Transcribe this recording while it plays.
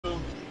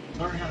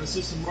learn how the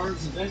system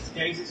works. If that's the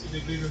case, it's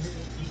going to be bigger hit.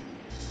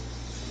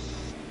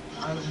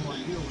 I don't want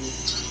to deal with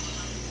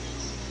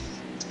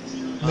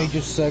it. Let me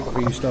just a second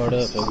before you start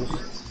up, Douglas.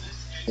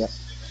 Yep.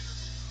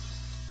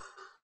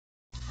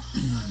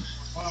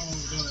 What I'm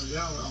going to do is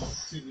I'll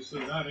see if you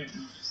still got it.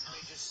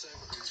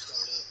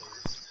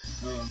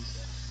 I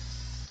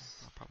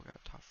probably got a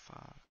top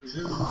 5.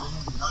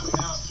 Knock it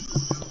out.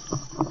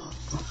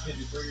 Give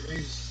me 30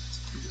 days.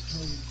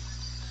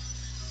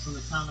 From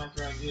the time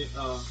after I get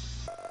the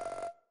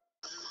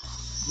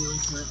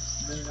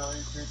insurance, $1 million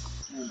insurance,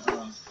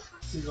 and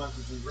city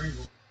license in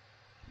Greenville.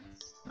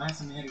 Last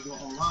time they had to go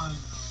online.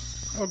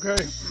 Okay.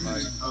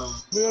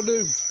 Will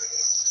do.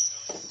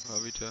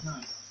 Love you too.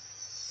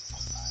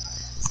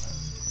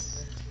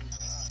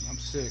 I'm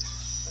sick.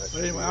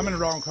 But anyway, I'm in the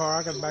wrong car.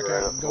 I got to back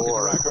out and go get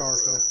the right car.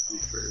 So.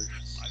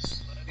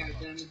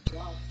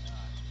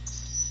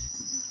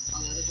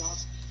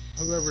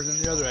 Whoever's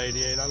in the other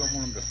 88, I don't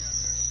want them to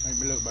make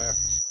me look bad.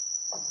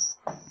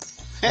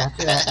 Hell,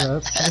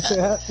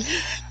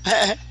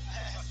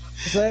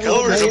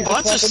 there's a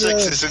bunch of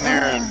 6s in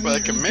there, and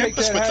like a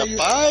Memphis with a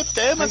 5.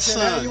 Damn it,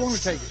 son. How you want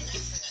to take it?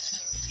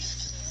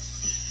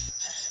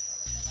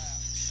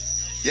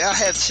 Yeah, I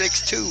had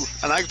 6 too,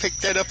 and I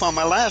picked that up on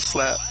my last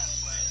lap.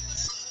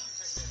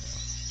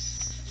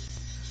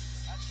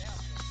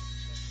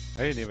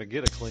 I didn't even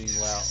get a clean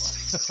lap.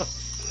 I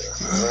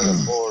ran a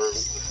 4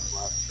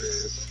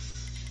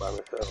 by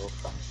myself.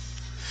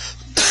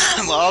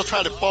 Well, I'll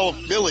try to follow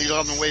Billy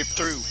on the way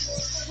through.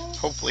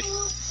 Hopefully.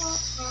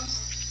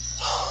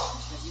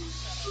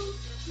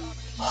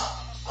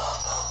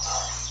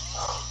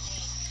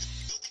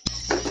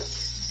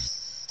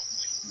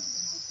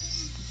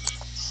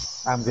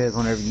 I'm good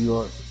whenever you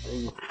are.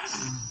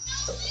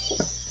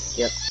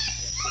 Yep.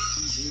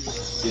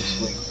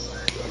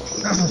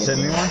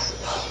 Send me one?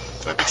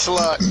 Thanks a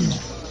lot.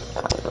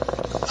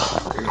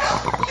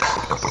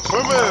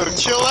 Whoa,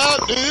 chill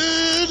out,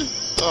 dude.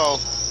 Oh.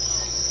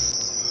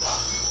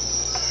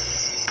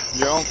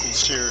 Your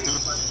uncle's here,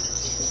 huh?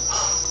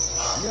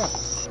 Yeah.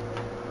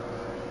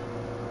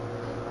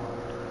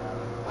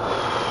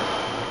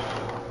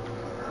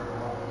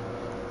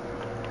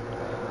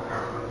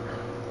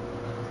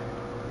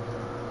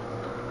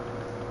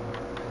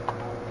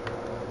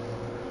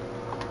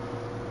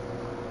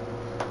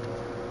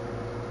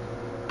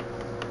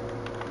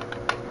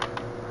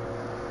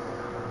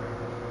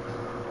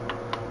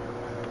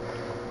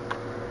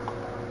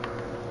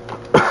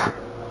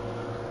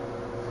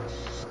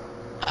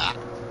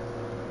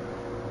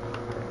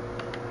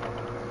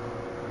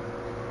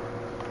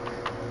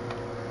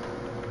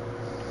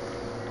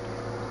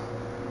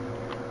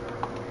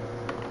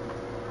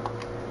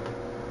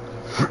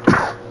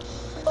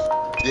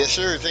 Yes,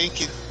 sir.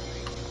 Thank you.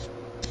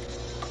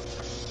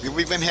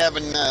 We've been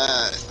having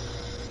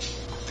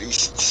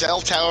these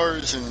cell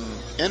towers and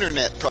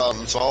internet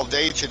problems all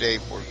day today.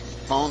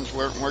 Phones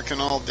weren't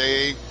working all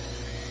day.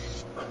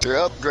 They're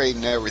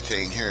upgrading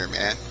everything here,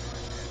 man.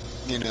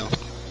 You know.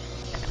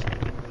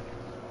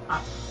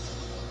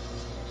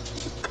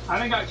 I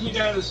done got kicked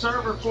out of the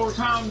server 4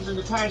 times in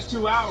the past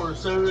 2 hours,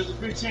 so there's a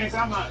good chance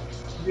I might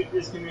get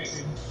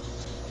disconnected.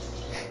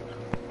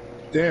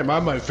 Damn, I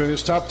might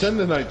finish top 10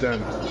 tonight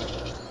then.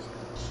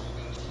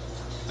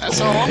 That's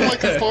all I'm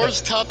looking for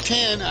is top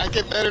 10. I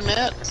get better than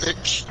that,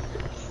 bitch.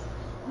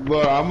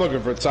 Look, I'm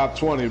looking for top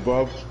 20,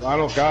 bub. I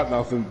don't got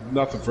nothing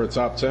for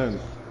top 10.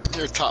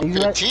 You're top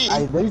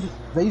 15.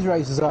 These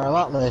races are a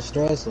lot less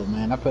stressful,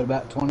 man. I put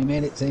about 20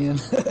 minutes in.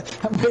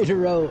 I'm ready to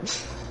roll.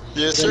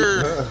 Yes,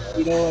 sir.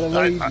 You know what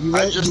I mean?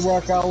 You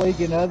work all week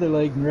in the other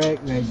league and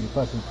wreck, man. You're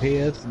fucking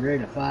pissed and ready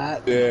to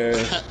fight. Yeah.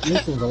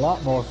 This was a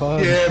lot more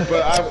fun. Yeah,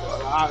 but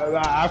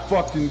I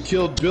fucking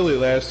killed Billy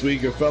last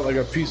week and felt like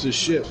a piece of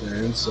shit,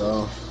 man.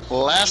 So.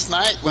 Well, last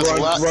night was a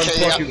lot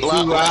fucking 2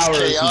 less hours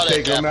chaotic and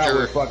take him out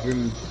with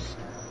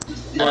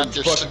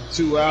after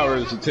 2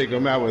 hours to take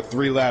him out with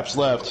 3 laps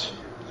left.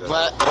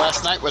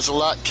 Last night was a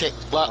lot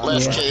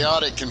less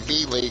chaotic in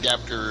B League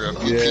after a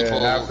few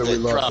people after we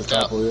lost dropped a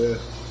couple,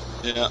 out.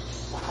 Yeah.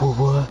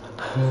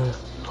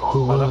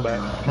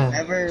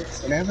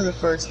 Whenever the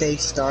first stage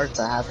starts,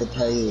 I have to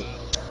tell you.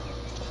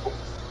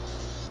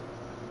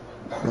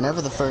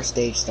 Whenever the first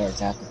stage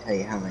starts, I have to tell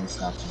you how many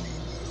stops I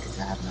made because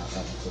I have not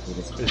gotten quickly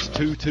this. It's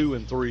 2, 2,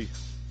 and 3.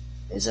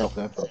 Is it?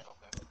 Okay.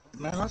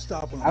 Man, I'm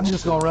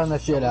just gonna run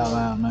that shit out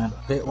loud, man.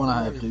 Hit when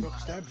I have to.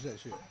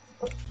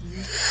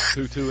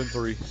 2, 2, and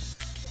 3.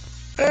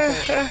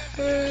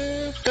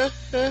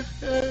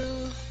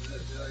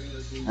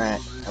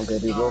 Alright, I'm gonna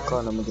do roll call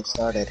and I'm gonna get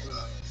started.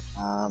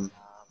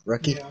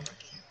 Rookie?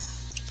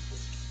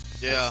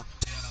 Yeah.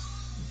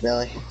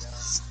 Billy?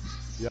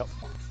 Yep.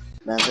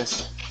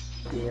 Memphis?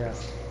 Yeah.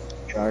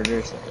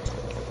 Chargers?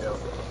 Yep.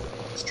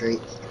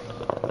 Street?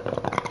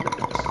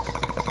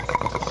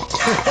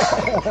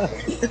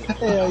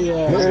 Hell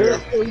yeah.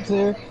 Street's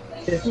here.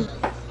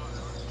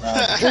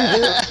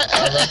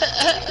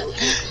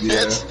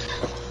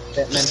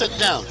 Just sit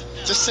down.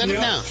 Just sit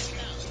down.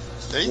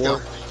 There you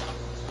go.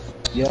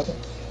 Yep.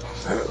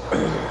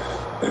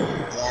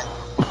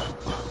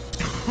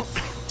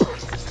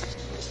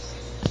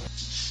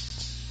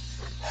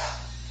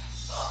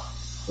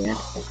 Yeah.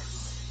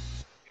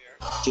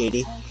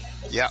 JD,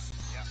 Yeah.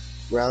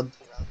 Rub,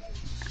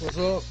 What's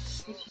up?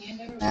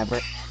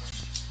 Maverick.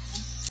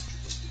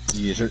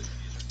 Yes, sir.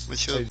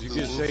 What's Hey, up, did you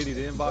get Boo-Boo? Shady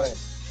to invite?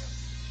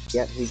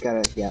 Yep, he's got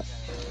a, yep.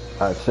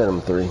 I sent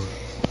him 3.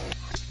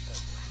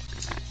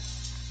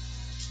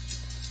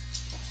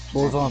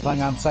 Boys, the only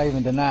thing I'm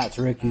saving tonight's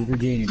Ricky's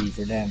virginity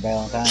for damn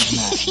Valentine's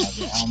night.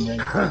 I'm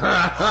ready.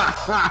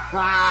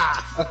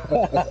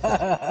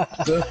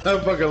 I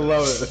fucking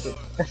love it.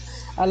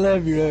 I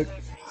love you, Rick.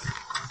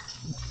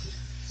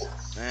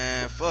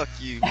 Man, fuck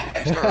you.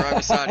 We start right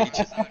beside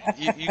each other.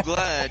 You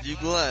glad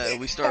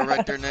we start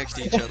right there next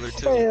to each other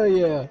too. Hell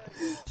yeah.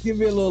 Give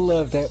me a little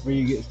love tap before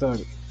you get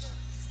started.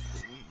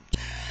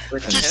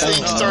 Just Hell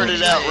ain't no.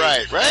 started out Hey,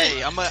 right, right?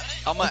 Hey, I'm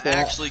gonna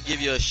actually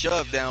give you a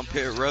shove down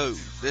pit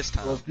road this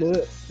time. Let's do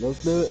it. Let's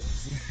do it.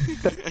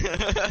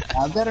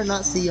 I better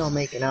not see y'all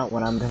making out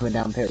when I'm coming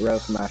down pit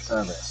road for my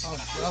service.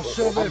 I'll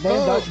shove that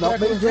Damn, bug don't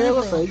back be on the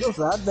jealous, camera. Eagles.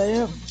 I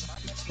damn.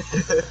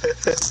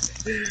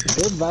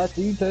 Invite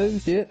you too,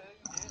 shit.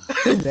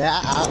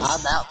 Yeah,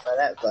 I'm out for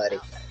that,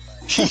 buddy.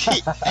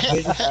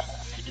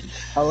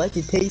 I'll let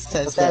you taste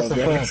test That's that. a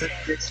You fun. ever seen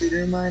your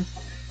shooter of mine?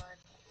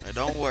 Hey,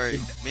 don't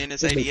worry, me and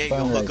this It'd be 88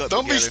 fun, gonna hook right? up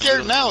Don't be together. scared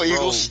and now,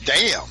 we'll just Eagles.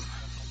 Damn.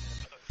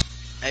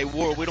 Hey,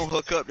 War, we don't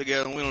hook up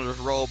together and we don't just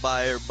roll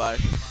by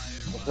everybody.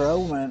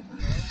 Bro, man.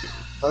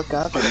 Hook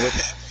up and look.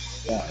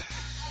 Yeah.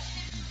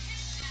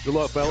 Good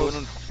luck, fellas.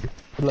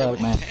 Good luck,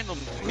 man. Tandem,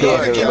 Good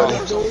luck,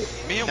 y'all.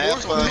 me and Have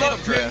War's fun. on Good luck,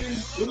 tandem draft.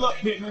 Pittman. Good luck,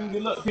 Pittman.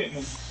 Good luck,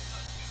 Pittman.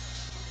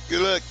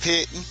 Good luck,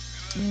 Pitting.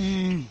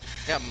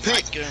 Got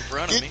Micah in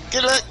front of me.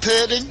 Good luck,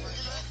 Pitting.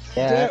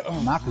 Yeah,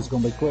 Michael's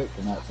gonna be quick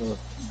tonight, so.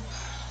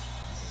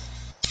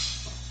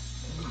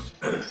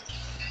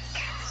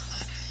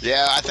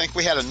 Yeah, I think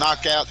we had a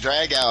knockout,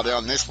 drag out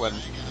on this one.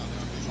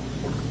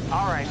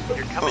 All right,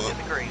 you're coming to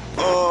the green.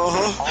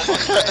 Uh-huh.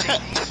 Almost ready.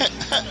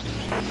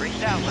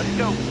 Reach out, let's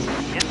go.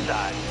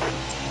 Inside.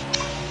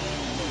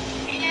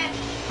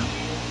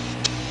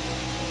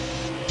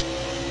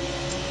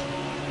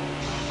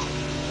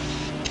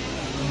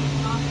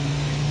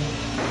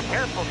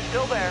 Careful,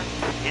 still there.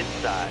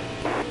 Inside.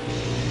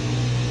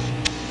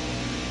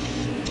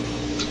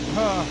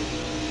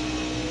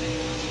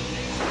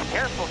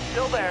 Careful,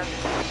 still there.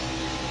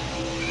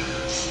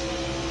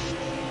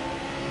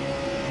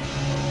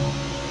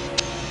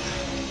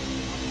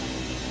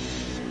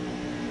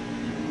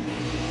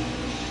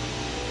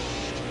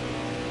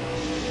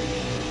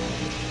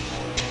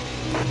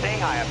 Stay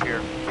high up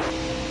here.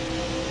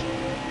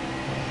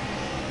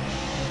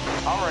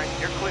 All right,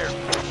 you're clear.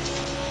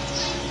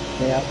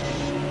 Yep.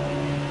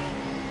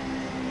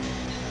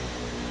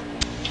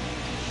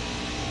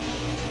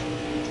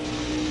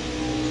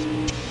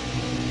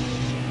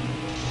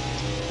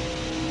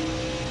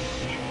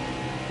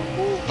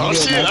 Oh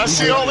shit, I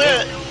see all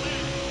that.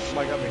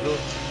 Somebody got me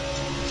hooked.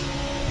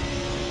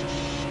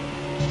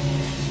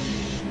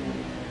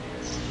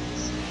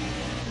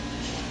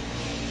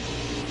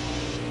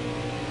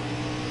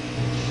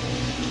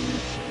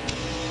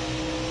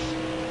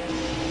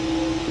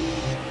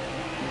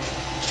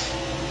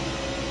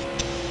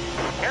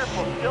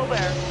 Careful, still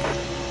there.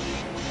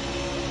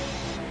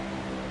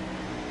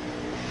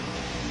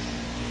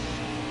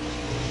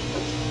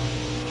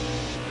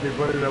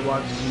 Everybody that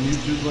watches in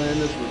YouTube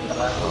land, this was the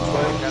last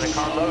one. Got a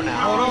car low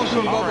now. Hold on,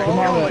 All Bubba. right, Come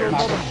Hold on, on, you're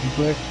Michael. Bubba. You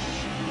clear?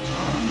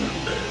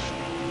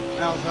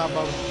 Outside,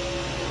 Bubba.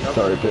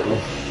 Sorry,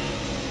 Pittman.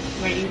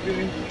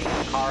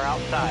 Car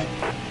outside.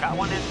 Got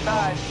one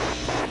inside.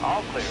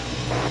 All clear.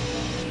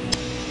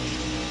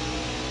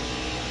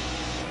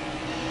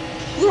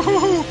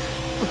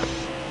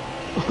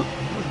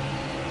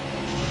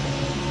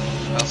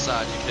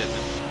 Outside, you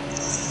kidding?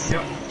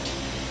 Yep.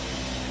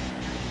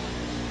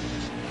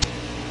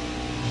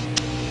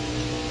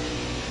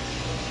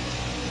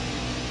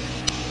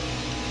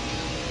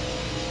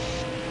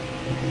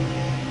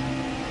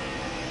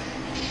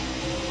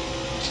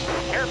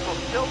 Careful,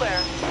 still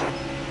there.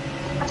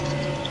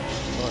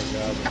 Sorry,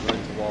 guys. I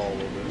raised the wall a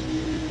little bit.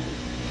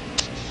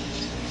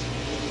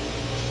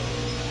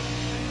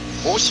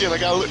 Oh shit, I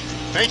gotta look.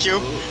 Thank you.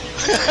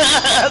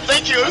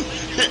 Thank you.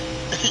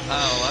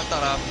 Oh, I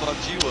thought I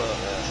fucked you up.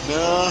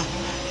 No,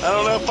 I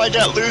don't know if I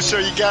got loose or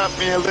you got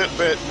me a little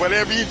bit.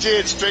 Whatever you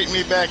did, straightened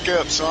me back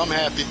up, so I'm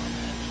happy.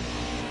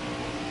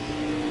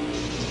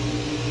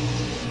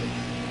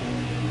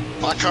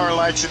 My car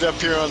lights it up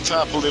here on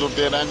top a little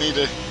bit. I need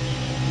to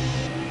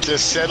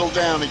just settle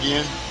down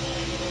again.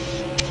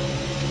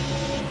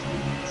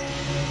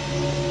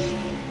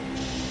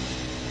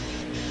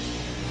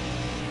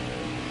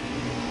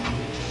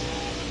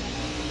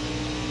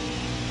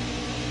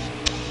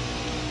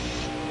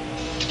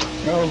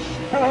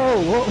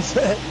 Oh, what was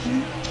that?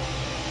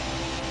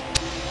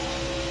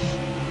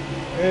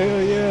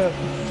 Hell yeah.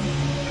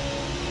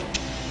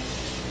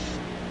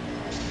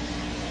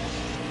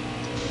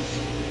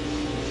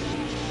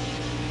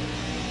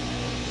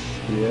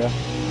 Yeah.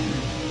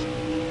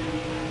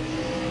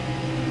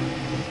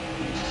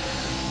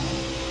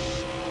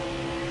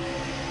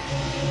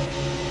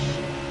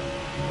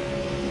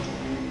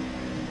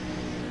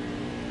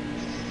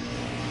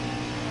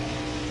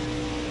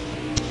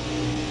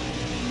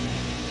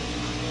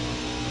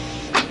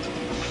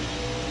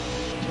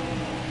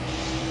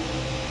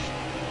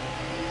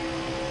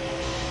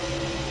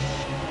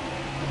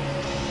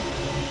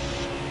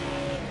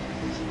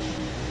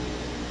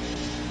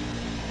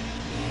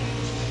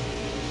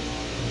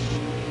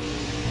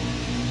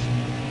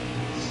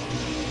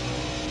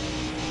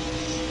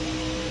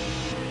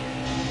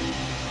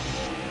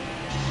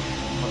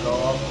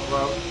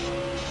 Well.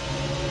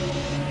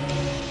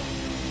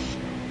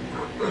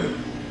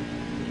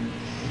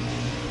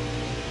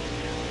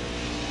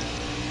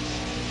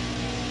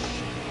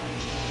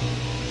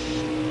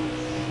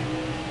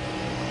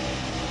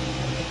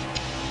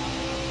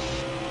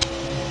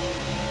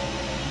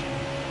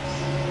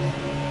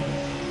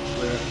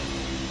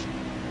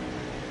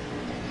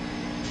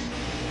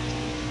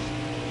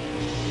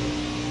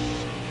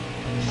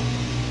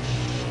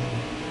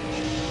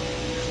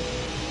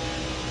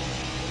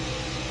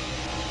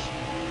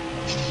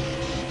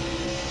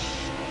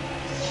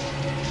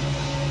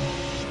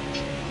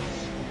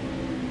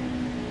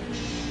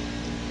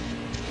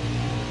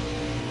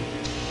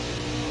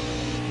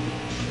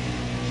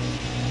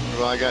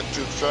 Well, I got to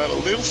the throttle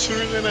a little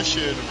sooner than I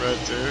should have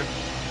right there.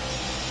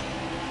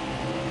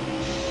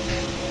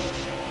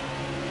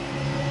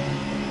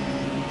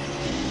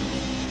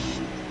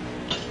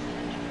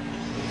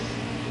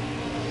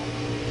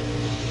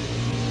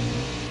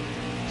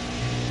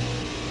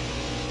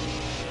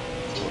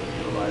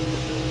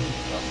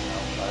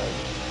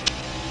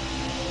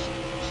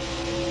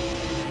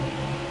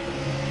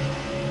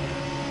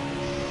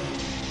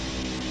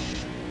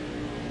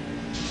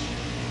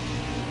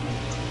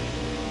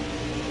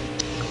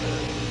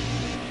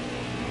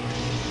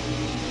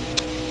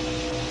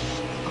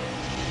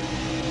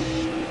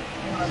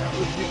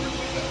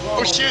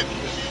 Oh shit!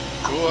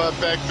 Oh, I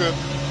backed up.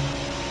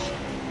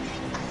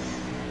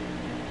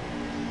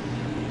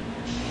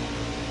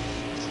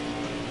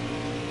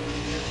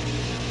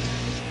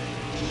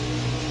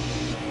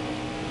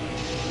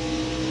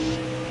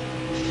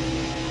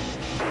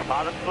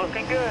 Bottom's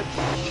looking good.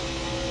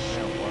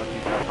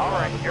 All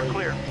right, you're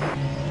clear.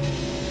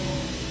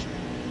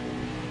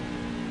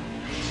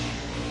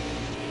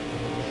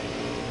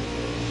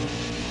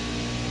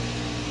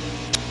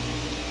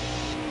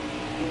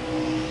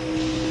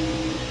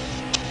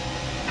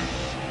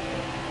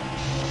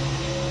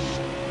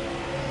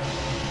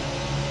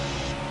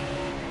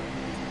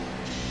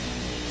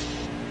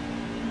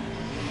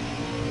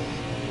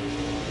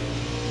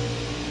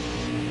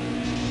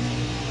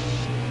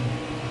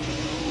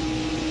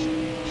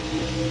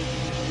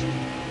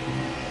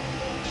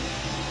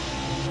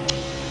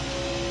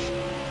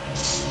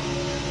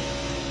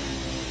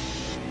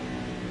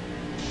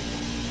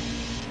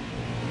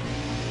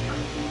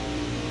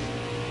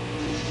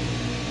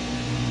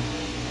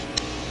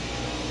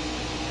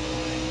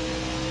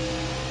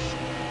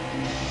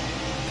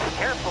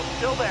 Careful,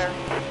 still there.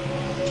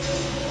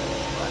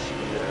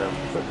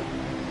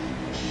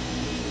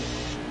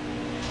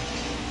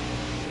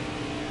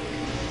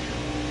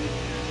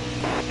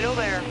 Still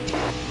there.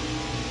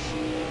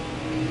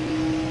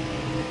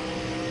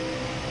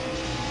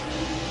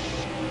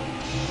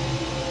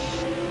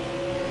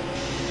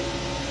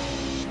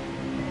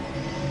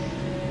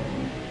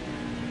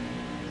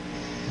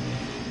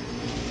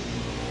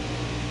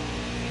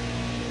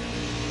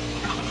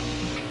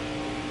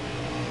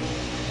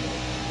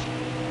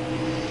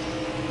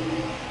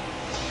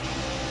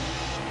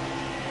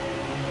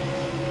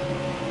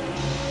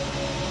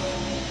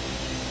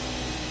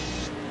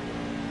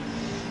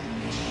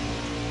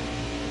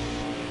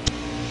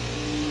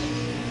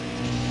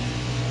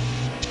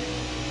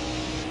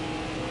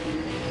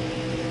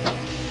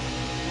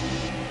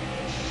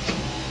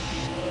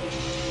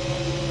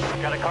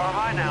 Got a car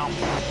high now.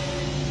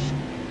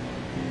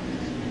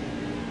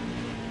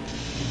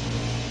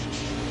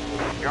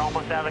 You're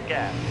almost out of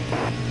gas.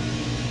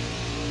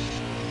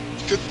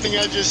 Good thing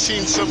I just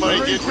seen somebody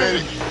get ready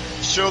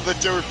to show that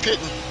they were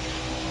pitting.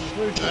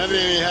 I didn't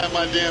even have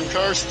my damn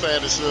car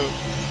status up.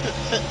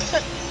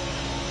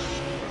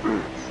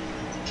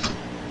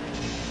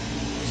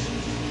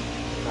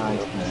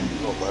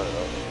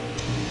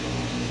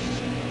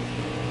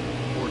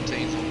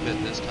 14's on pit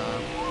this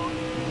time.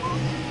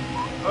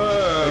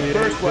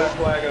 First black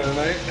flag of the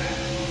night.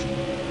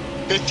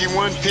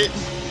 51 pitting.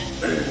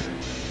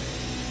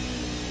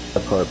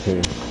 Of course,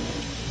 Peter.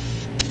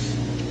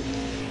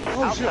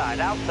 Outside,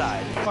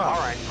 outside. All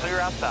right, clear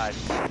outside.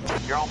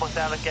 You're almost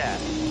out of gas.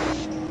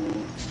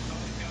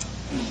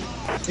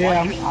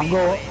 Yeah, I'm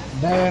going.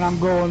 Man, I'm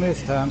going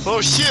this time.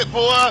 Oh shit,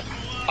 boy!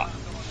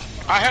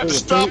 I had to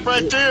stop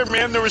right there,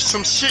 man. There was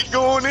some shit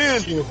going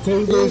in. You're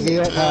too busy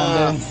that time,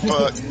 man.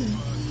 Fuck.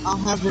 I'll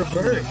have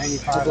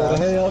reverse. What the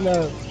hell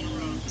no?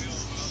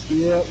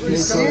 Yep, me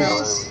too.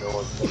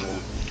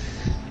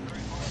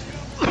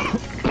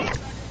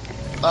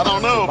 I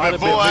don't know, but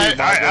boy,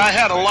 I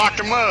had to lock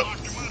him up.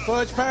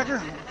 Fudge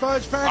Packer?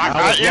 Fudge Packer?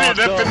 I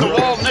ended up in the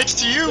wall next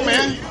to you,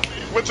 man,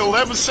 with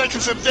 11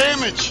 seconds of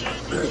damage.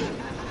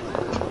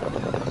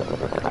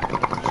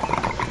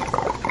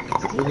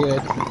 We're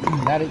good.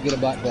 I didn't get a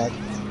black flag.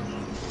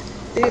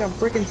 Dude, I'm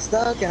freaking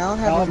stuck and I don't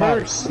have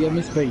reverse. Give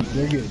me speed.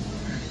 We're good.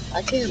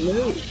 I can't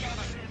move.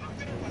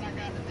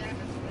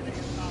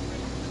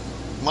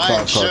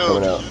 Mine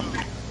showed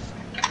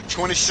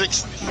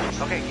 26.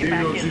 Okay, get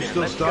back in there.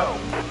 Let's go.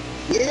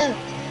 Yeah.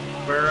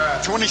 Where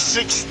at?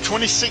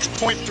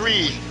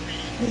 26.3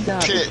 You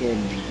gotta be pit.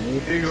 kidding me,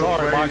 dude.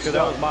 Sorry, Mike, that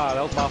was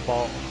my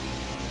fault.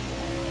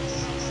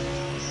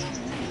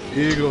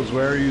 Eagles,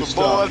 where are you But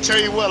boy, I'll stuck?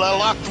 tell you what, I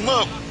locked them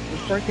up. The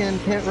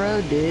freaking pit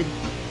road, dude.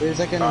 There's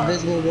like an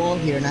invisible wall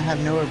here, and I have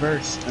no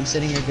reverse. I'm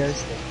sitting here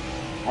ghosted.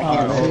 I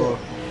can't Hold move. on.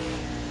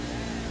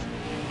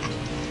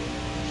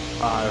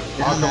 Alright,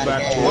 Yeah, I'll I'm come out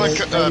back of for gas.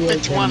 you.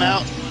 51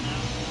 out.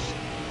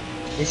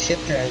 This ship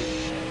drive.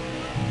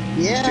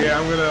 Yeah. Yeah,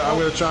 I'm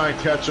gonna try and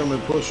catch them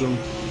and push them.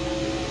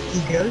 He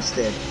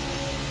ghosted.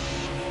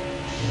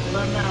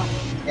 Let him out.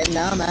 And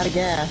now I'm out of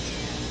gas.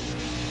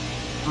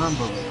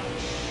 Unbelievable.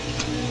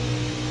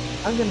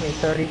 I'm gonna be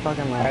 30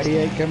 fucking laps.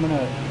 88 down. coming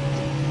up.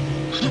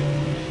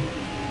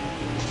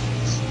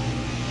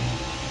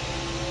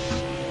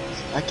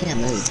 I can't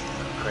move.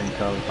 Green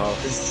color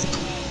coffee.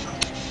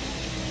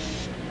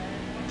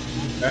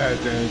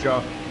 Alright, Dan,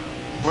 go.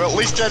 Well, at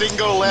least I didn't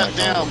go a lap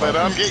down, but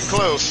I'm getting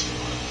close.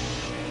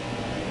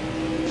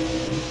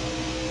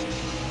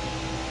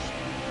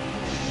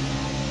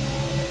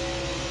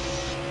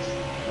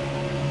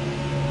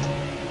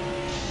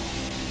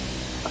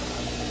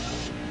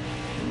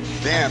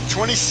 Damn,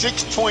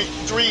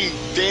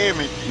 26.3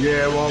 damage.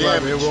 Yeah, it won't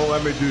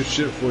let me do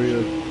shit for you,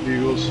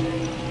 Eagles.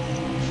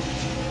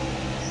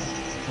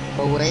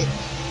 Oh, wait.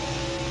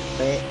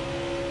 Wait.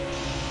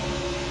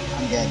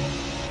 I'm good.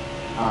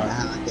 I don't know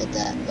how I did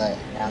that, but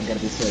now I'm gonna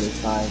be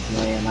 35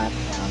 million laps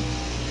down.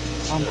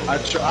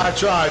 I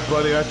tried,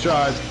 buddy, I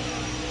tried.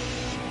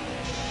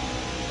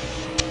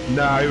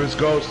 Nah, he was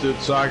ghosted,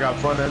 so I got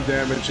front end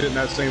damage hitting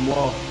that same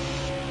wall.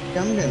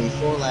 I'm gonna be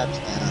 4 laps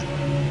down.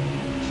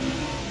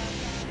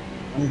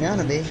 I'm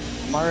gonna be.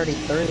 I'm already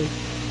 30.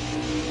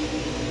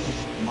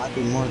 Might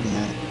be more than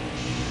that.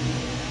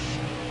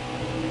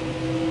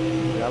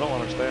 Yeah, I don't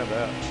understand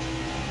that.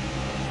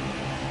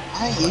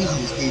 I ain't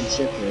using this game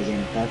shifter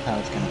again if that's how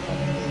it's gonna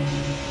fucking be.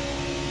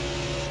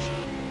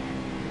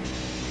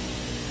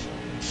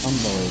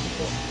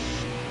 Unbelievable.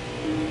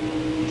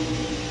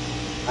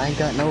 I ain't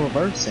got no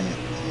reverse in it.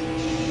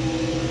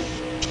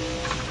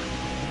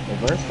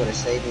 Reverse would have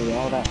saved me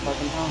all that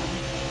fucking time.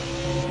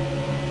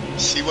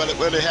 See what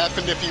would have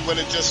happened if you would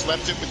have just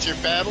left it with your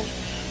paddle?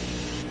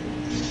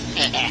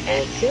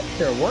 The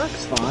shifter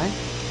works fine.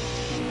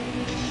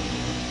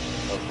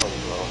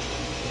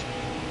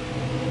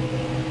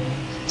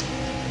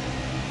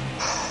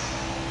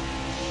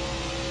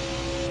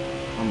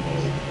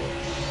 Unbelievable.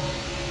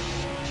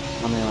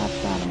 How many laps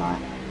down am I?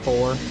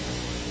 4.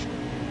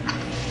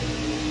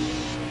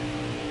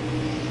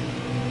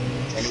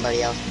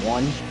 Anybody else?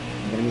 1? I'm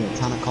gonna need a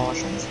ton of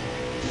cautions.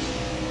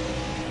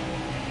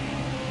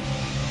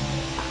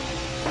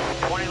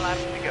 20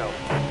 laps to go.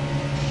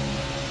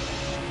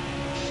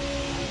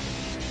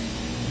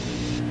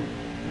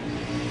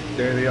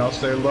 Danny, I'll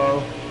stay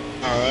low.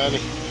 Alrighty.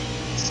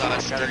 Side Got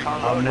a street. car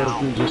low I'm now.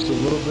 working just a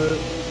little bit.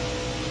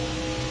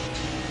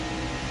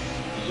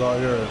 It's all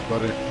yours,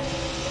 buddy.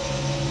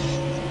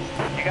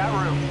 You got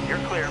room.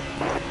 You're clear.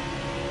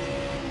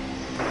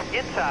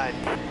 Inside.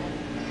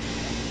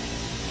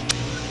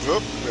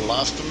 Oop, we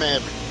lost the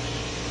Maverick.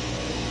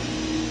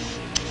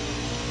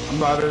 I'm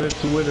not in it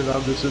to win it,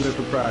 I'm just in it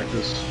for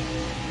practice.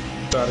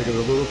 Trying to get a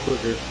little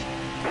quicker.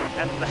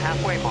 That's the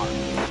halfway mark.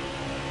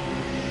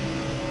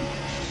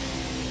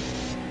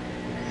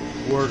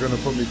 We're gonna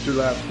put me 2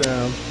 laps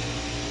down.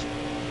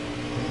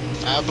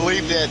 I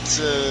believe that's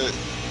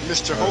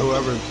Mr. Hope.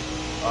 Whoever.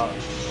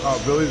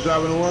 Oh, Billy's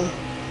driving the one?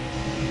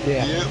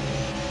 Yeah. Yep.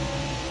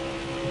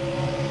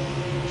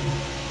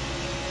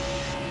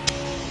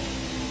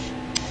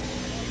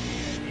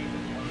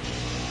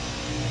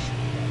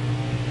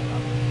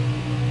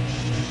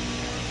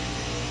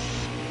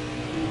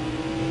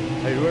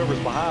 Hey, whoever's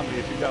behind me,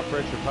 if you got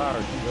pressure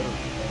tires, you better.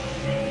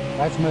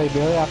 That's me,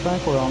 Billy. I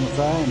think we're on the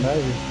same,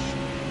 maybe.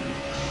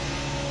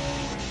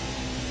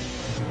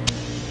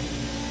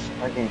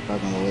 I can't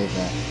fucking believe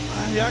that.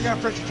 Yeah, I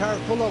got pressure tires.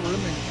 Pull over. Let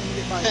me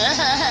get my.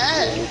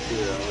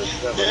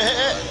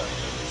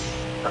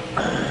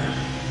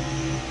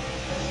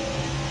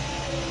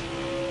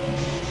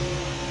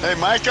 Hey,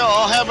 Michael,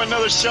 I'll have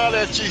another shot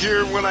at you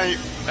here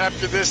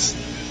after this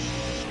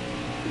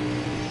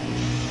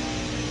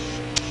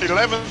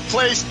 11th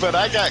place, but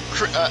I got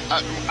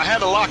I had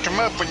to lock him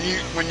up when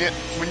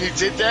you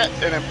did that,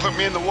 and it put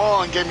me in the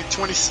wall and gave me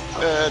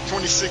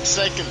 26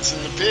 seconds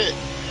in the pit.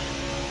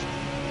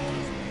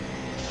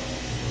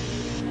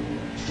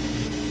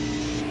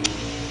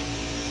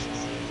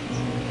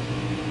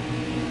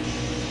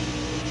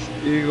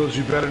 Eagles,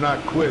 you better not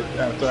quit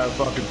after I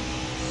fucking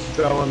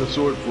fell on the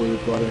sword for you,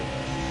 buddy.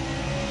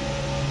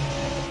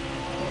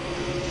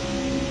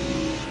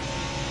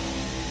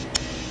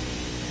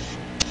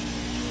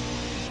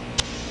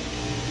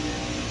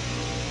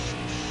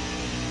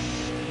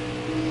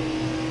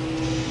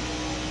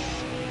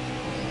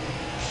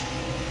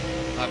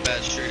 My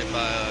bad, Street, if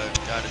I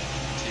got it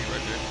to you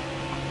right there.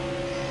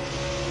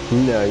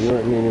 No, you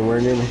weren't anywhere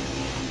near me.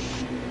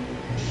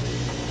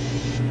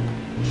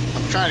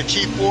 I'm trying to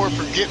keep War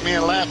from getting me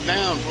a lap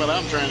down. Is what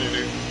I'm trying to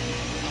do. I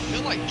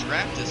feel like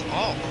draft is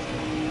off.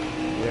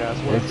 Yeah, that's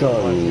what It's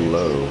on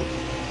low.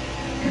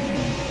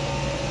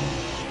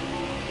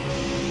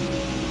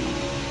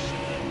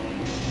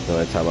 The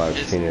only time I've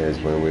seen it is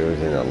when we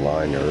was in a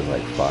line. There was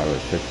like 5 or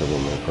 6 of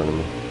them in front of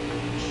me.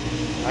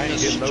 I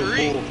ain't getting no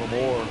pull from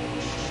ore.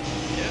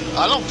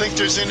 I don't think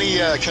there's any,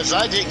 cause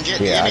I didn't get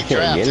Yeah, I any can't get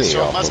drafted, any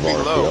so it off must of be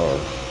low.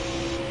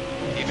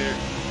 RPR. Either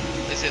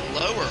is it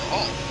low or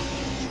off?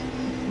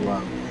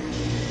 Wow.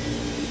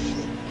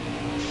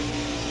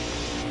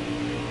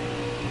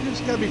 You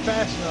just gotta be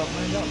fast enough,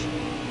 man.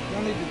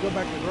 Y'all need to go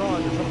back to the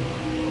garage or something.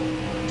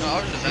 No,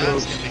 I was just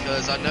asking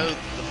because I know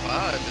the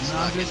 5 is No,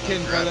 not I'm just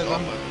getting kidding, draft fellas.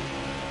 off of it.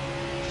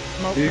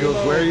 Smoke Eagles,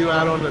 reload. where are you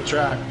at on the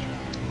track?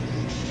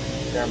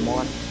 There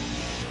more.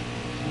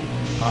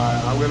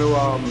 Alright, I'm gonna,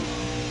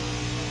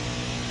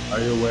 are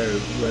you aware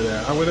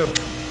that? I'm gonna,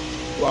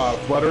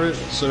 flutter it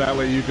so that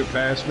way you can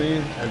pass me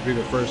and be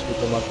the first with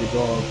the lucky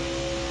dog.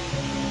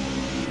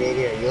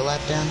 Baby, are you a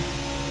lap down?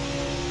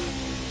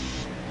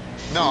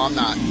 No, I'm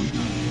not.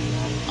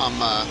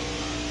 I'm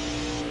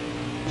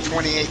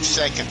 28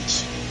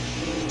 seconds.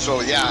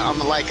 So yeah, I'm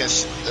like a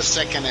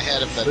second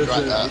ahead of the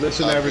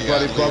Listen,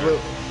 everybody,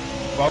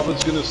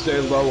 Bubba's gonna stay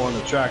low on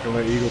the track and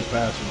let Eagle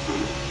pass him.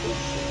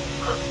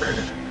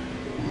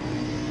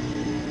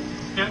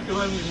 Can't do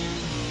anything.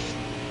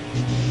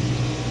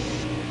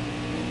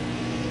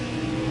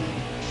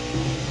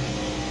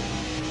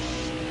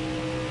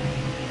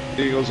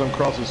 Eagles, I'm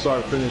crossing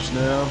start finish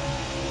now.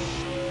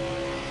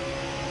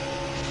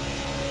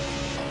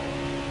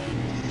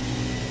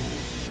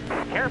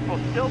 Careful,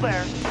 still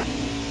there.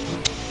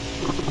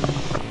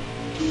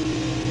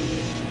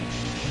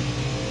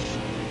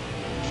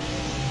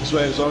 This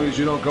way, as long as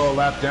you don't go a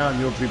lap down,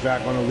 you'll be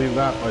back on the lead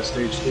lap by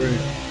stage 3.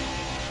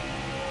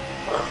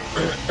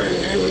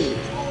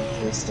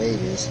 3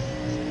 stages.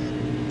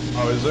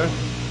 Oh, is there?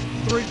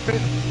 3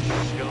 pit.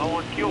 You're low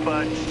on fuel,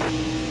 bud.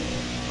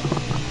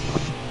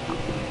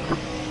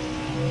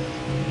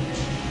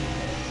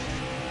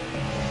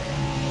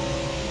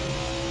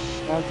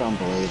 That's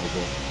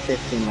unbelievable.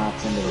 15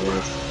 laps into the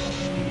race.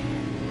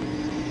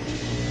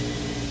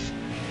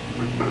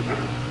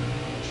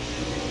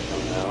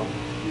 No.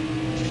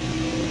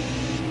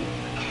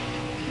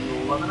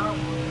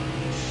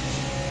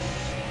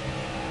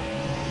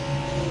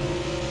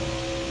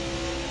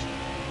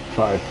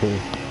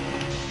 5-2.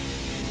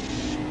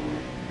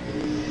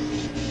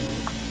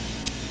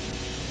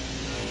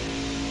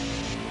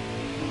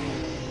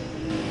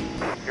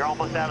 You're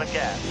almost out of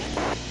gas.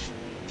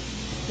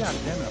 God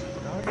damn it.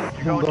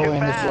 You're Don't going go too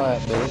in this fast.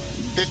 lap, Billy.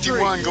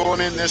 51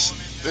 going in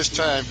this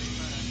time.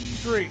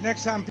 3.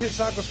 Next time pit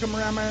cycles come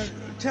around, man,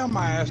 tell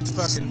my ass to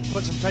fucking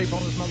put some tape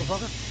on this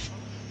motherfucker.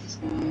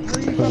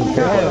 3, you fucking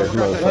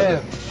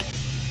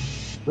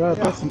Rev,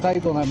 put some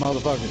tape on that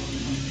motherfucker.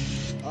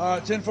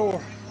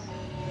 10-4.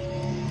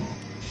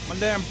 My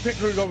damn pit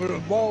crew's over the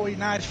wall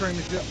eating ice cream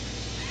and shit.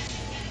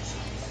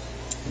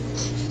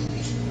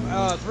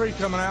 3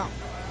 coming out.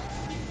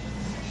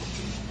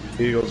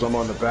 Eagles, I'm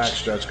on the back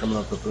stretch coming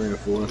up to 3 and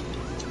 4.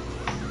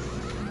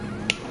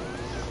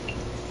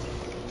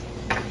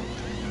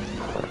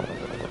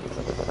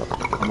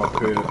 I'm up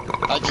here.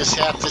 I just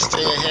have to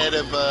stay ahead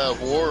of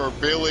War or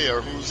Billy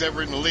or who's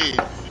ever in the lead.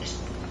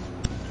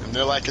 And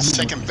they're like a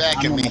second back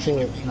I'm of in me. the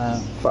pits now.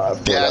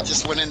 5 Yeah, I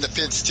just went into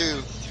pits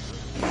too.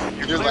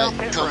 You're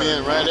like, come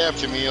in right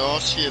after me. Oh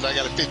shit, I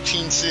got a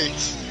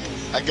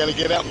 15.6. I gotta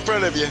get out in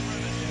front of you.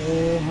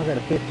 Yeah, I got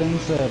a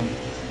 15.7.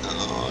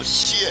 Oh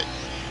shit.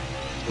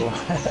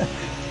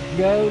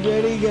 Go,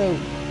 ready, go.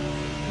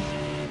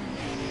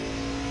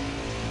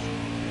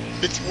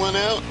 51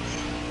 out.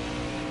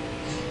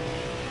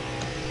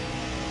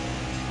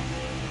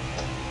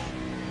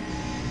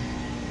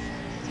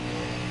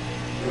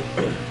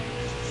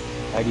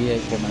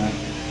 $88 coming out.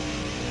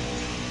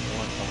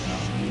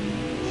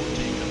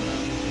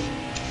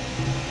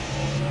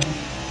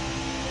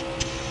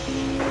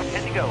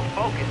 10 to go.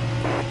 Focus.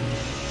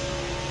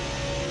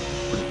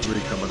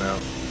 3 coming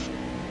out.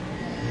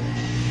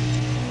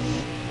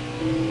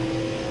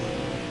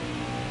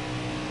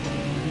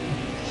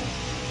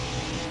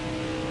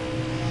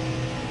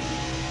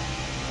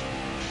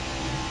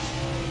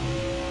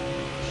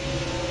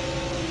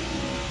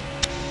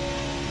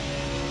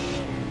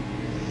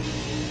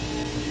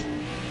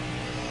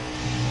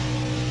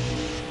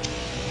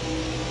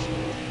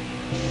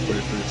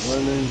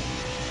 Running.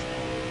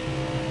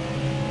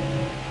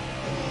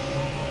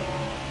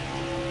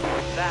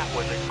 That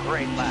was a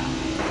great lap.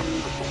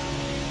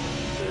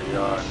 There you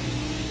are.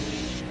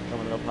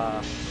 Coming up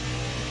high.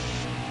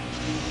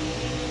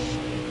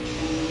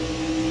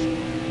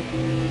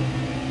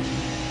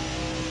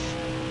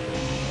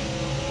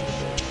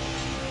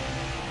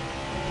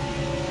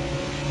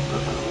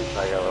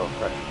 I got a little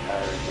fresh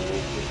tires in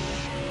these.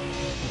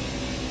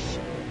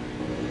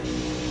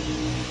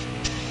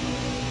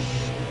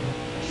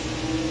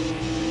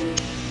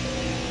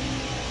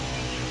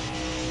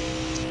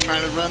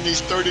 Trying to run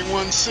these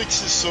 31.6s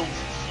so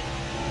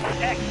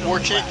Excellent War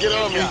can't lap. get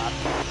on Good me. job.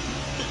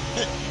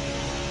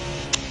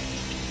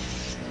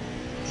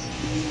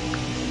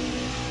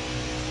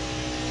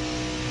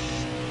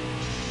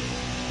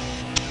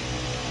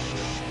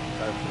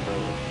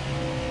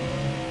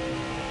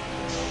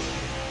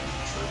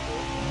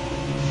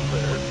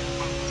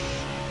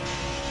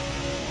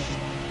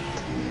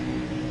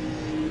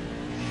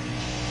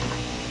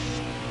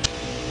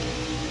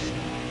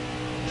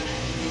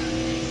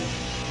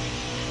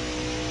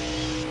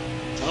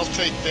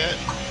 take that.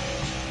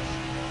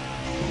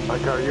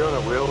 Like, are you on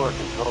a wheel or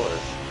controller?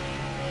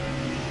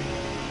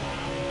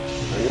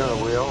 Are you on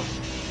a wheel?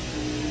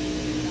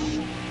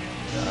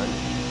 Yeah.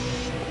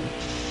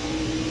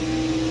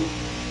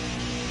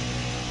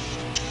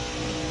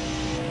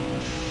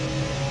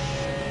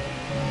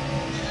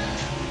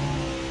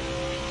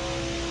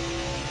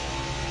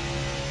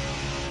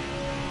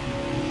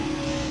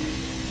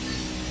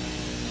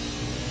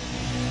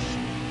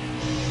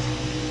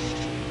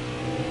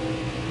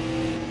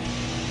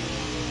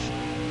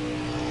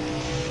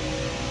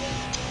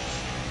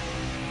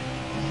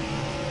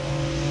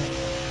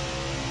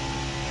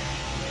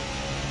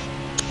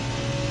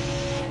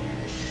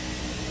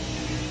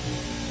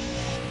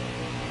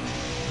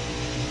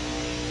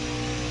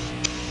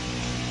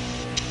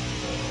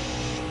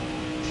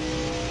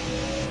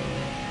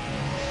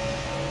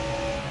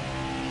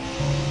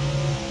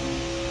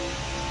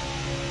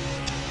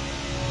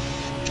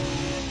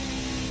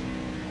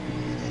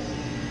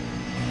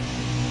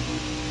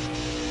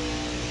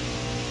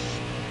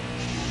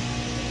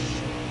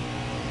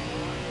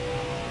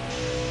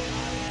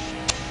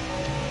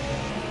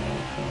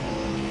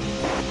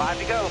 5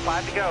 to go,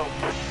 5 to go.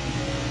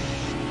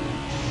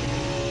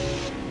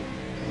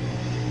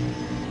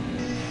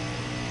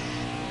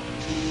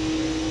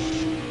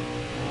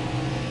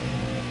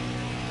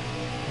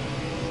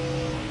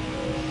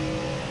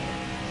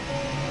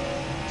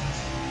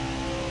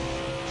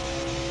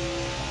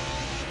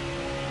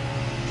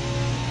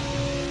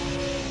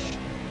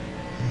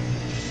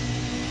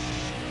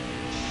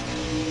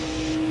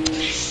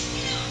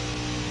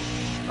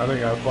 I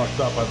think I fucked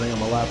up. I think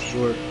I'm a lap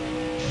short.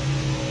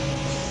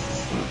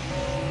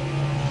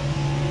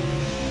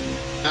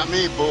 Not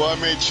me, boy. I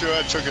made sure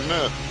I took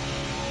enough.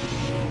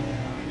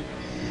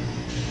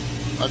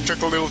 I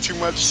took a little too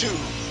much too.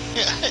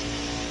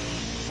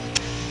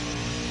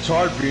 It's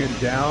hard being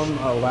down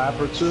a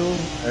lap or two,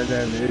 and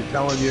then it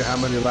telling you how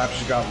many laps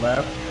you got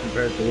left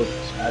compared to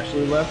what's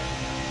actually left.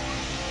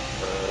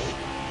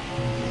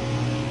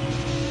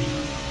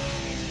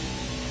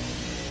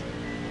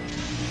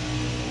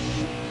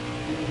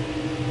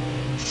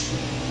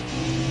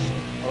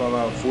 I don't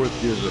know if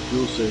fourth gear is a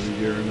fuel saving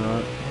gear or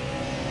not.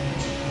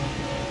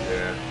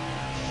 Yeah.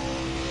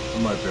 I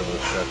might be able to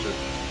stretch it.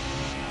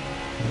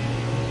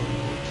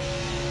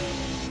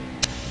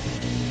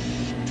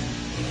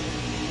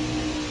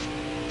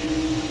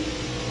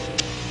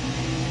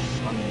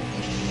 I'm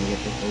gonna get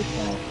this way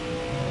fast.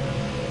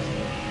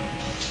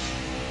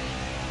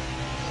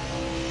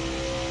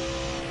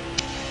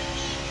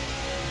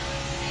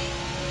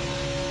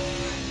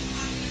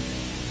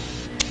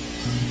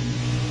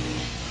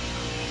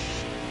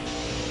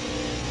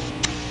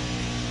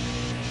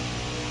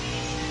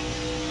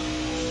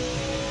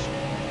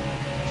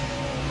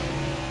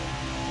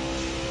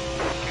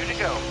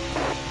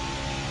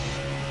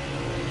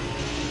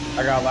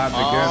 I got lapped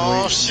again.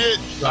 Oh shit!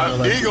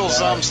 Eagles,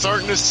 I'm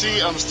starting to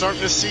see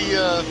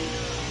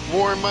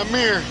more in my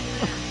mirror.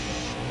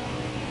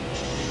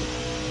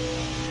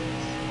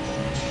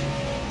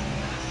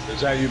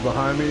 Is that you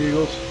behind me,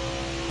 Eagles?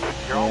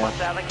 You're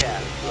almost out of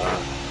gas.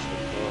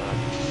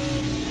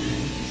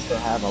 You still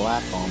have a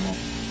lap on me.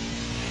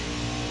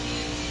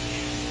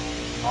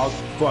 I'll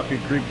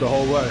fucking creep the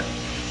whole way.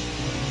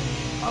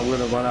 I'm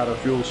gonna run out of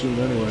fuel soon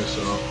anyway,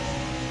 so.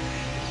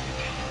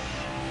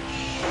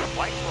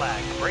 White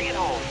flag, bring it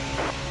home.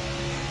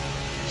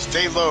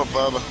 Stay low,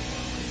 Bubba.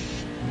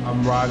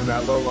 I'm riding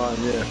that low line,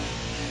 yeah.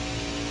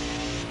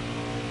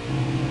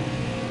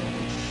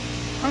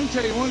 I can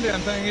tell you one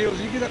damn thing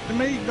is, you get up to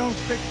me, don't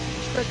expect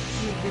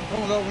you to be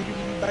pulling over and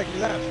giving you back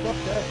your laps. Fuck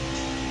that.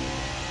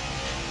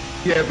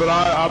 Yeah, but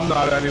I'm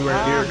not anywhere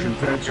near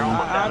conventional.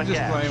 I'm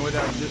just playing with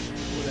that. Just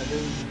what I do.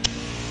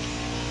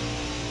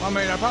 I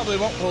mean, I probably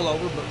won't pull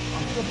over, but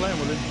I'm still playing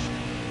with it.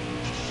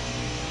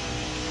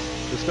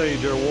 The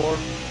stage or war.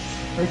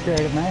 Appreciate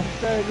it, man.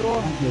 Stage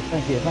war.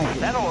 Thank you.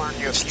 That'll earn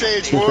you a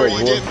Stage war,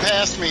 you didn't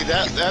pass me.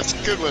 That's a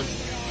good one.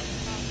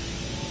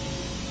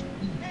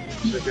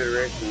 It's a good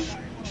racing.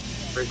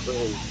 Pretty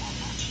clean.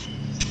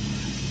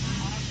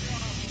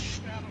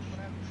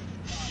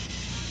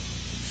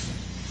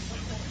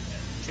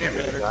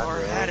 Better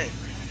car had it.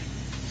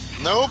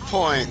 No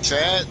points.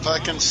 That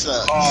fucking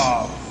sucks.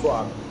 Oh,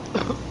 fuck.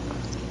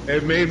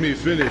 It made me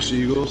finish,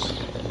 Eagles.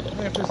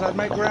 Memphis, I'd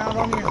make ground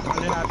on you,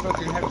 and then I'd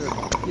fucking have to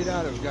get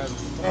out of it, guys.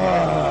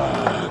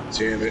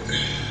 Damn it.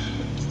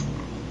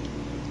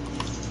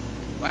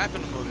 What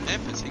happened to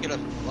Memphis? He got a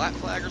black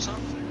flag or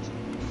something?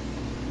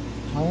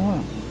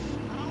 Oh,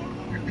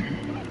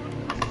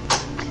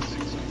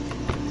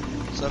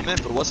 So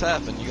Memphis, what's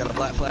happened? You got a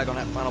black flag on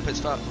that final pit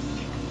stop?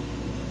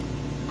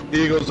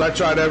 Eagles, I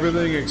tried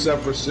everything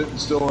except for sitting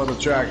still on the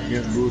track and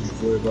getting moving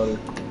for you, buddy.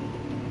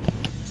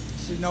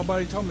 See,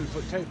 nobody told me to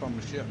put tape on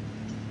the ship.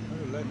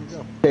 Let me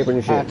go. Tape on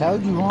your shit. I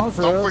told you once,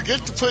 Don't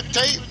forget to put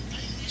tape.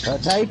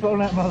 that tape on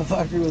that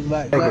motherfucker was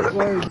like that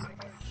word.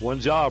 One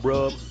job,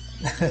 Rub.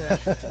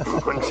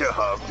 Good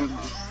job.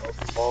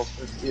 All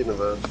 15 of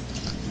us.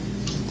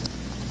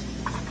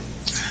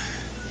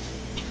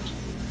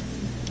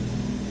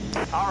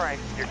 All right,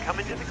 you're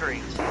coming to the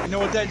green. You know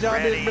what that job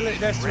Ready, is, Billy?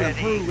 That's to ready.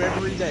 improve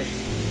every day.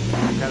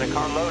 Got a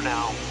car low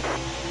now.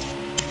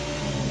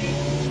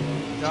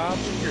 Job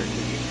security.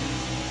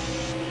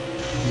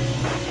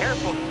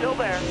 Careful, still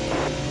there.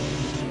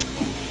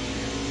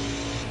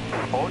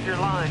 Hold your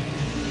line.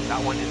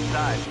 Got one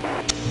inside.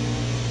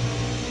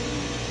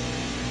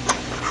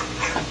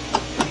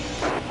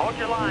 Hold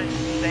your line.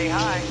 Stay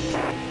high.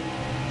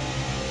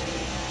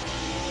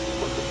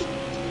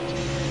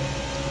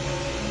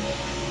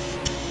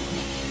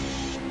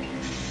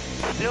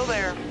 Still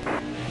there.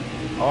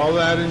 All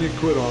that and you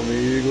quit on me,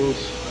 Eagles.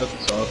 That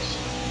sucks.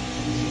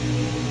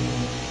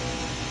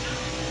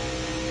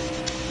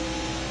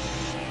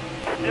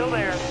 Still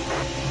there.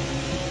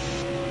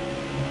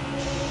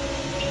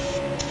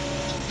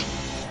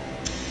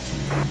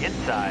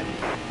 Inside.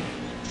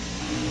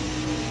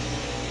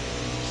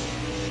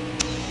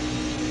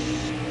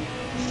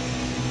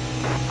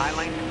 High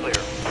lane's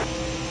clear.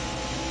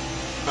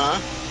 Huh?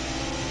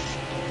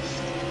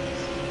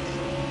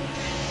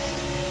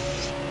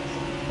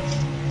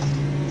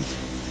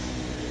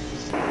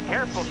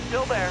 Careful,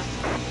 still there.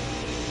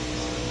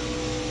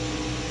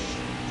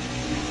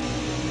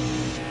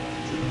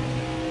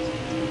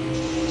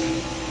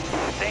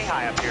 Stay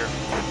high up here.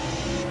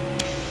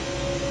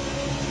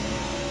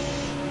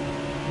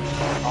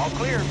 All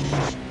clear.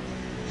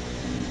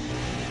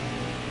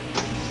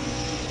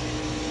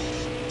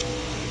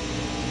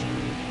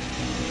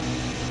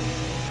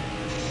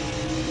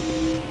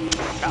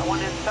 Got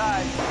one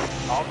inside.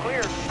 All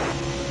clear.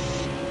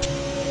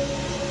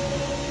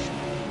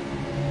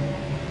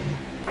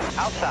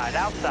 Outside,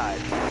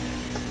 outside.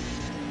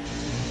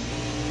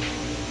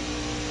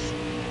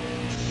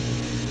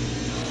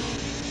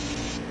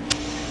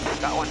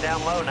 Got one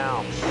down low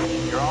now.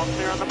 You're all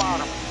clear on the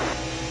bottom.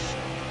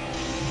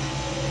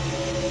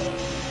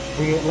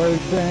 We get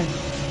loose then?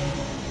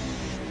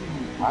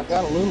 I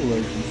got a little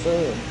loose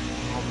myself.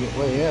 I'll get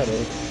way out of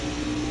it.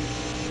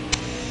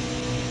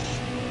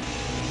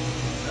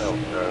 Oh,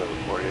 God,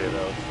 48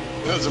 hours.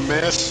 That was a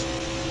mess.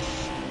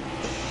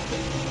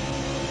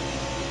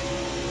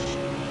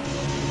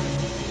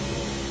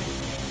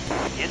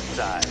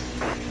 Inside.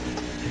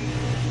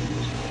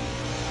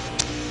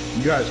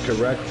 You guys can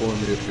wreck for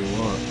me if you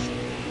want.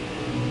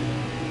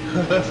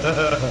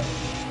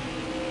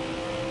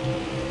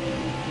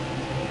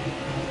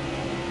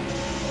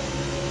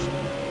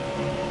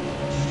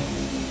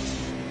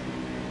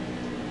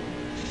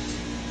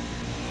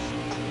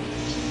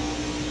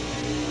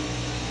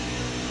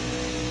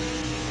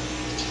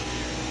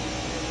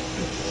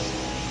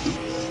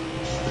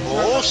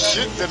 Oh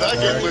shit, did I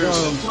get loose?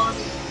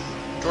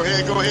 Go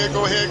ahead, go ahead,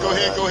 go ahead, go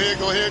ahead, go ahead,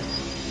 go ahead.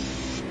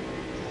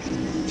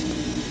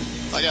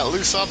 I got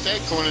loose off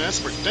that corner, that's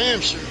for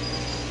damn sure.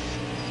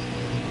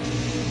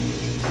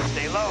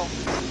 Stay low.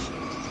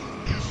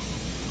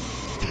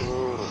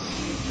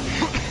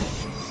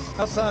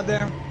 Outside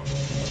there.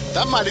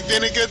 That might have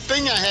been a good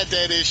thing I had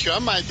that issue. I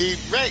might be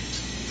wrecked.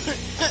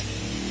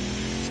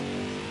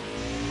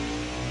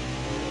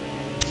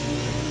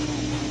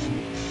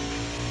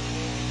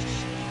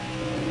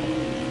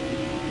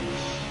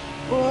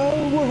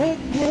 Whoa, we're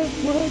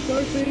hit,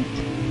 Darcy.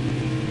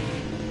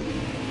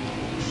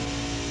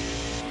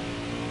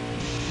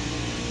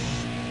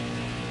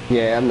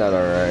 Yeah, I'm not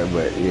alright,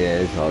 but yeah,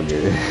 it's all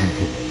good.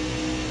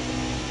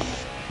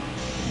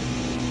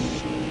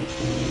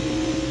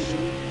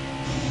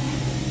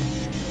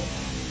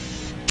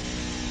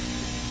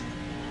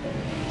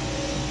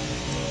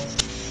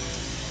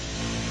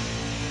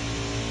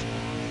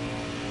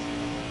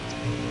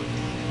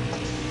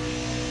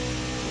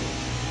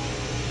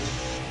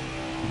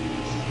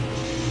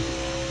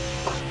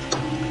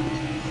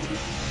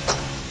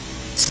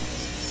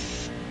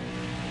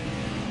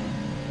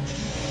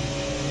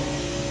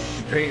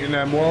 Painting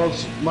them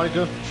walls,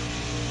 Micah?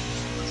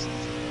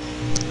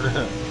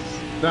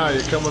 Nah,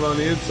 you're coming on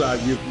the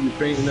inside. You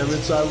painting them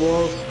inside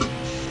walls?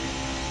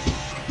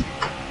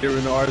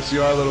 Giving the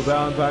RCR a little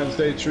Valentine's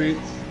Day treat?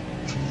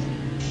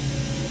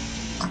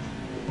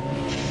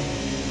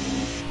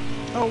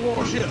 Oh,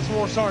 war, shit, it's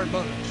war, sorry,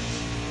 but.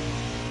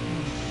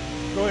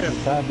 Go ahead.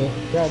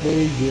 Try to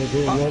easy it,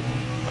 dude.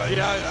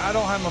 Yeah, I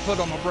don't have my foot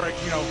on my brake,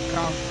 you know,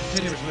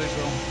 continuously,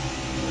 so.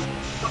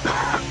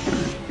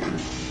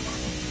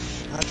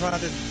 I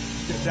tried to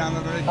get down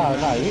underneath. Oh,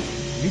 no,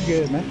 you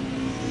good, man.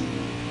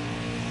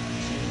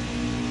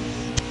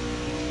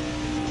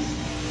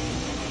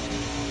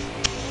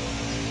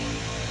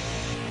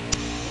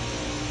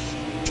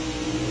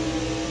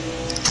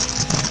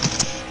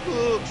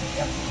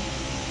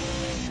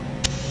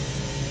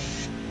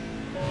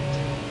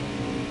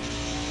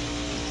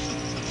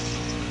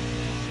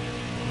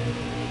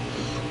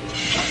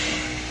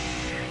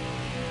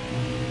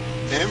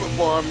 Damn it,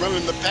 boy, I'm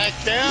running the pack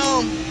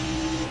down.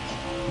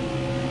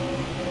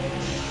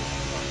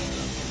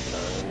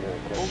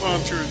 Hold on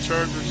to your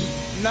chargers.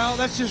 No,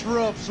 that's just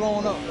rough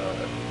slowing up.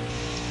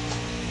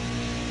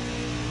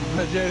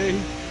 JD?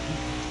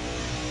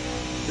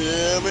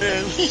 Yeah,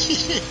 man.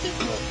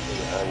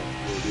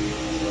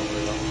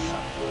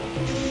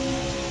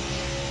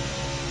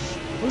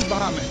 Who's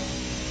behind me?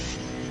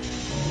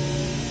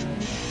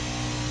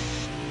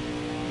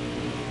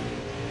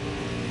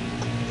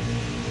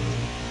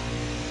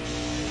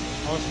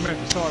 Oh, it's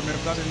Memphis. Sorry,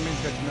 Memphis. I didn't mean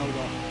to cut your nose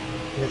off.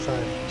 You're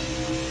fine.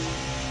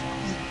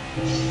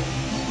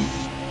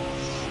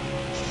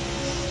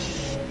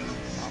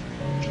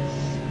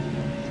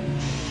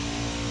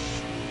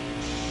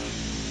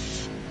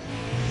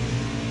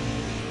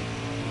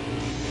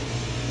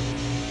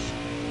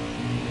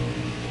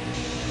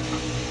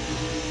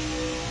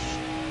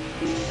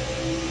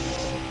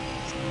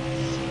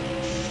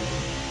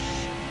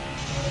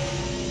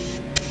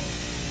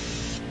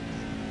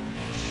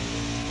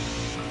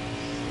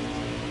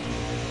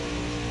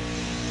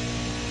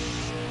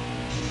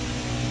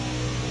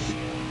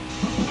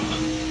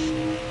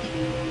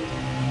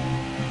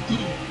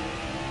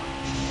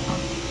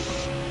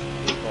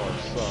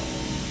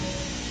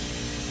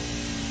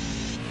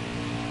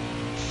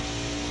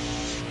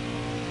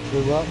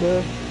 You up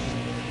there?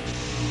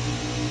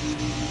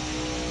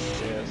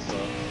 Yeah, it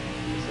sucks.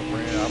 It's a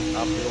brand.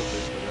 I built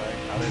it today.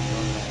 I didn't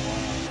run it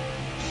online.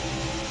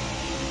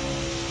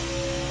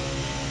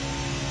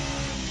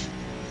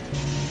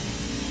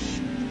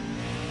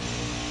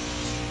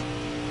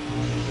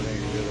 It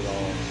ain't good at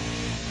all.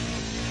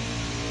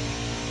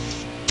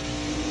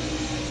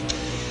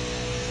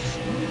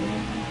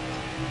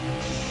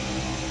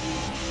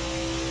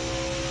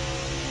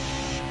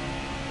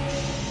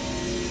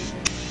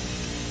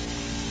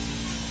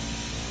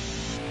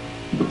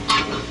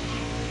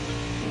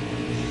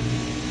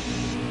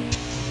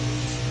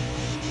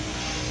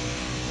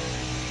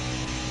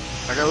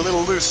 I got a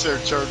little loose there,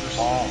 Chargers.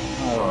 I'll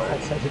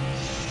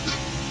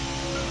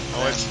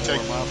let you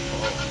take my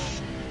fault.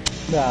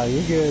 No,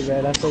 you're good,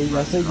 man. I see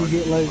you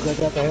get loose. I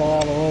got the hell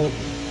out of the way.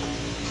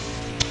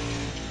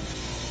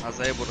 I was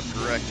able to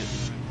correct it.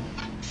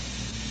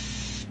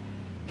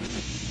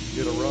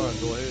 Get a run.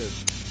 Go ahead.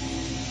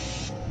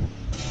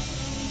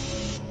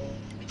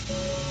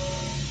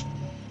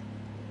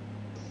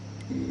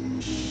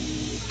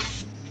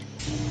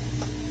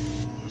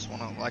 Just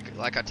wanna,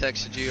 like I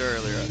texted you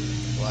earlier,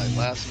 like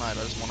last night.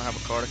 I just want to have a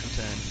car to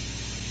contend.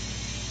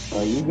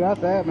 Oh, you got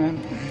that, man.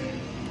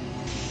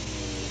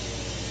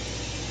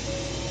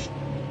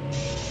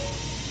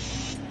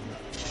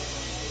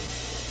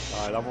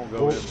 All right, I'm gonna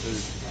go in too.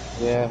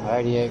 Yeah,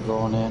 88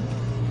 going in.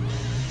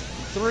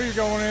 3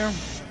 going in.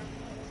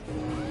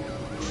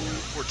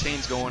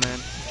 14's going in.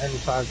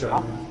 85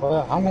 going in.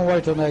 Well, I'm gonna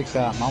wait till next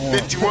time.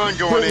 51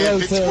 going in.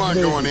 51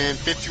 going in.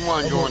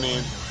 51 going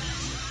in.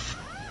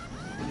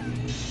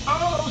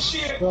 Oh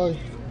shit!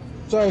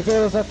 Sorry,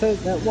 fellas, I took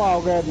that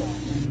wall grab it.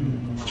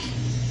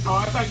 Oh,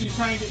 I thought you were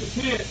trying to get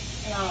the pit.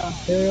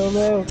 Hell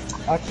no.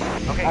 I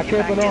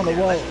kept it on the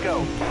wall. Let's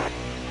go.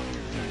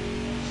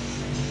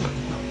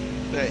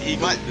 That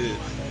Eagle did.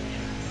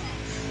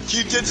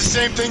 You did the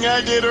same thing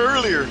I did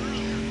earlier.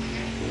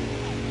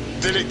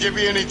 Did it give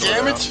you any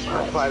damage?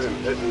 I'm fighting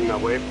hitting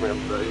away from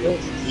him, so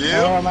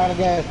yeah. Oh, I'm out of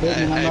gas.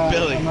 Hey,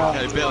 Billy, for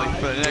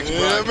the next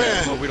Yeah, podcast,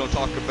 man. what we don't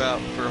talk about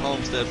for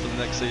Homestead for the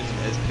next season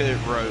is pit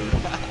road.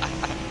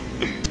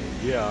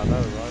 Yeah, I know,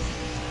 right?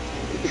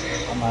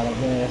 I'm out of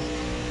gas.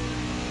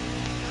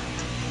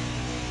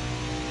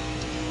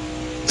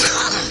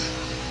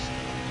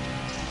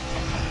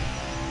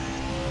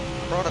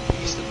 Brought a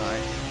piece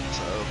tonight,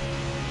 so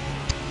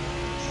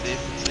see if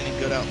it's any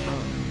good out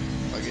front.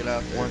 If I get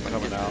out there, One if I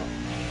coming get out.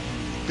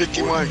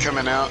 51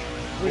 coming out.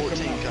 14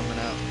 coming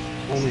out.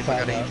 See if I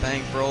got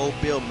anything for old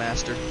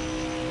Buildmaster.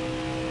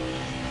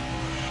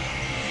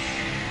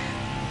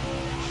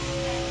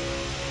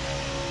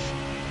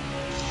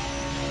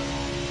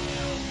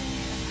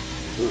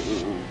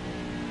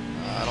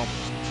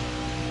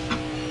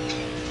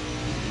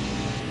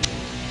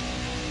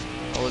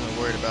 I wasn't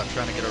worried about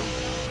trying to get a.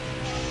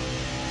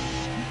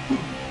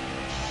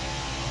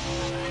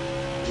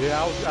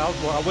 Yeah,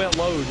 I went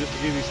low just to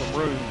give you some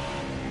room.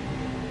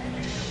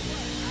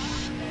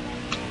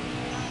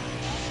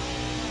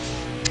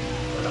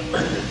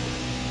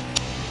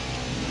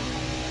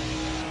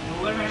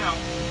 Let me out.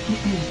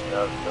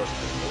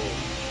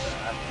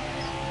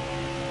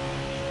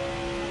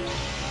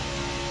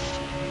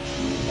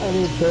 I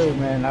did too,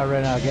 man. I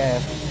ran out of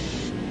gas.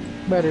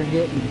 Better than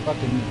getting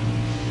fucking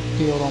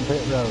killed on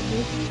pit road,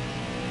 dude.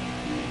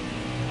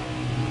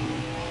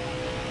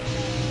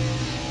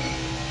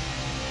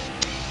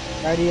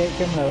 .98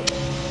 coming up.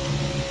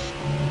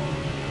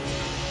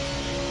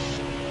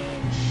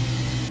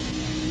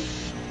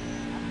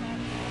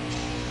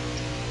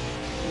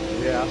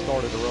 Yeah, I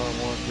started to run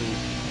one too.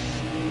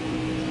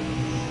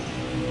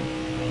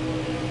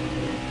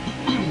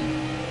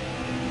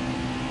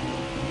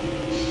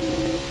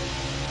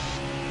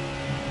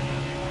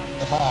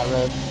 The high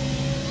road.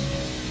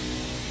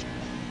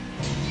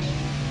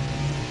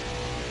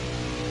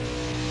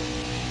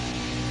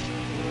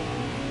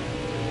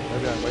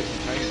 Maybe I can make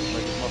some changes,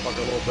 make this motherfucker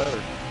a little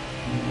better.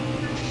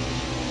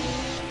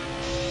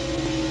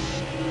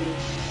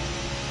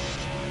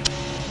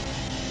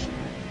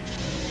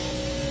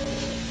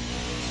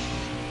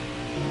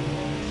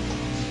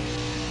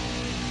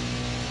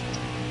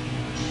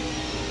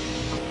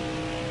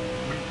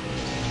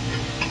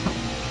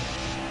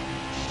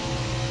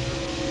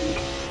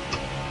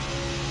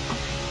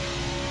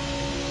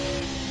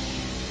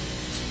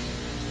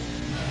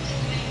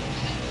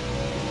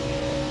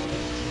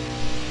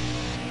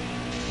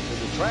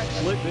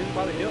 slick to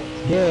anybody else?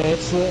 Yeah,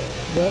 it's the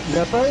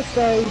first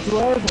stage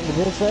wasn't, but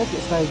the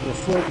second stage was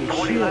slick as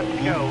 40 shit. left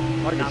to go.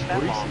 Like Not it's that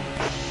greasy. long.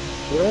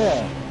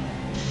 Yeah,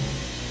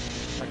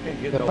 I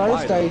can't get the no first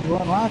bite stage of it.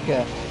 wasn't like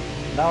that.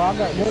 No, I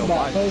got good about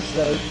bite. first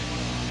stage.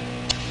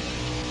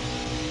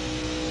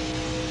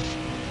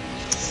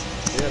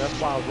 Yeah, that's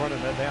why I was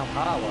running that damn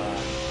high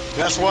line.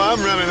 That's why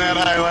I'm running that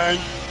high line.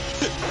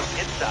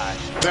 Inside.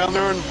 Down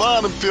there in the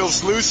bottom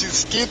feels loose and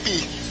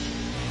skippy.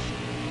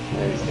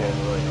 Yeah, you can't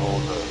really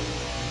hold the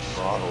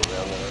throttle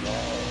down there at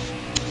all.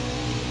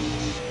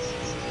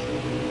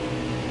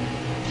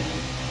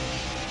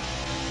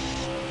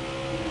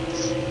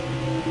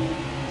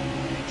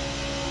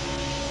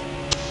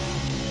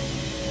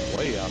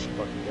 Way out of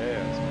fucking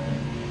gas, man.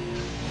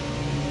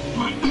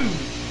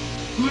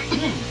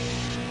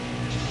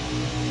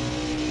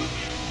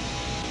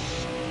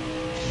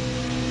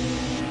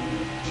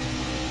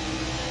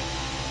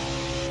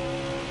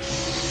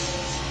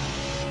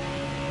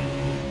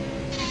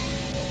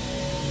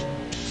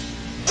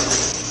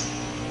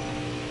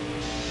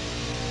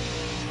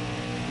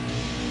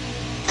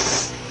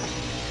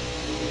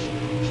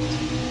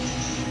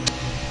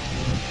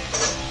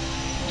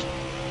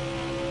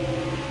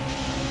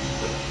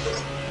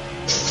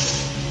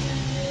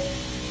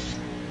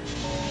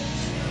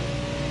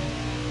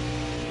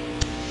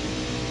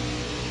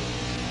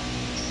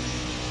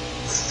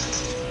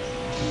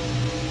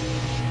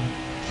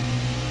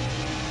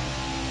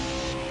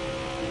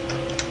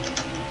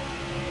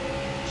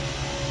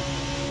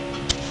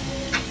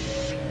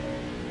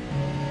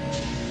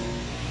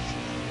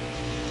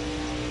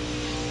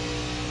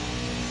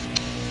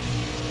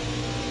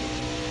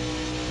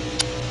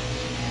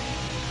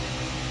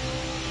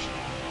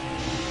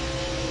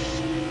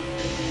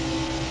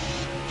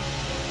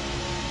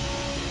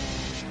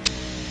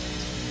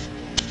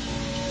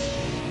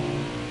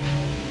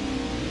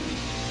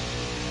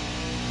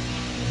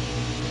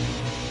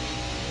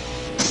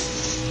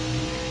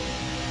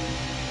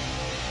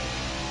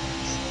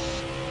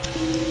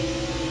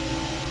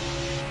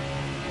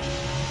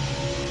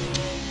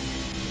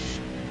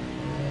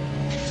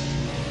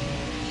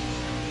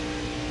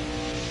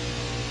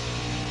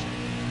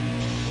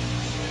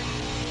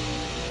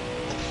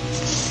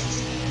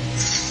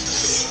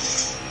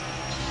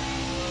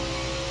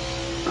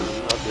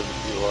 I'll give it a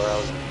few more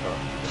hours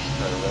just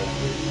trying to run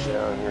these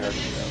down here. I'll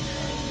get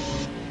outside.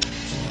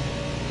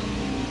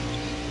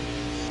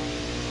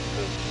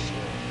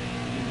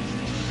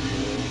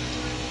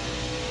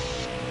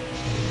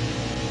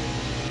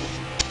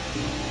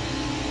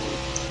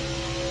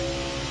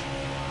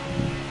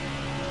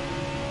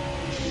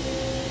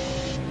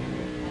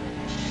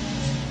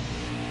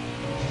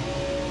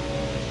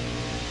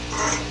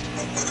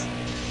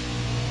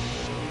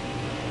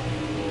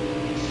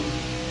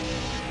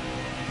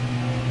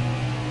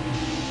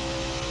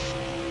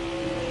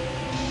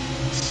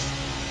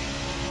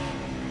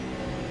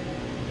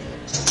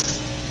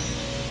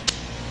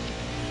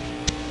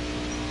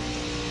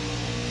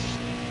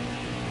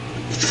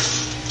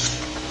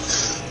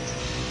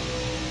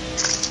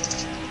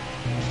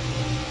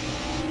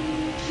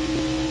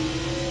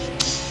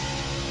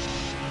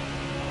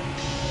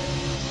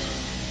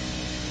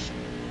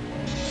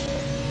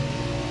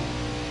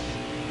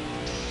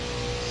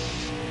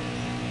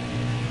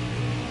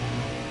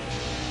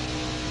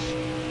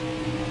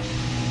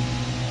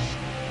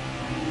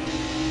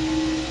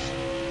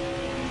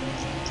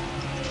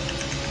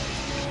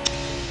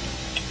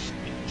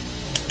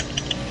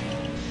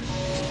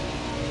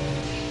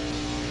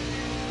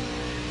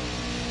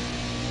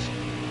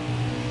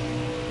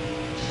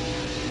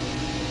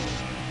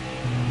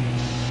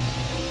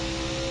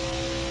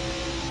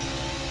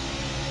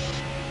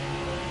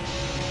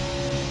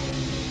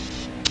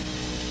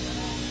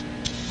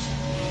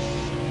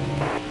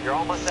 You're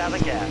almost out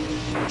of gas.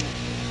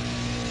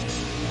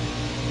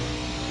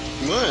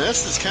 Well,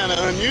 this is kind of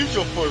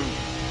unusual for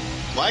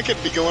Mike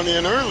could be going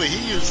in early.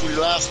 He usually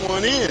last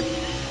one in.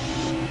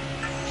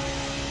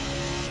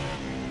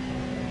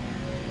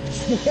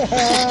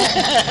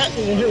 Yeah.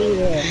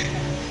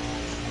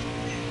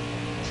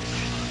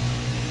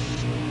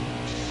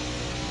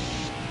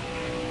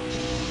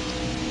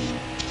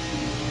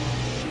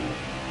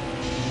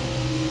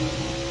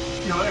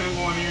 You let him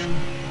going in.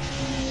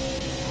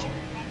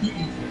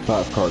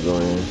 5 car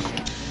going in.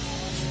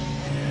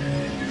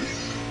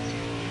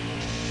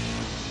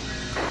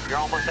 You're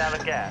almost out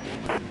of gas.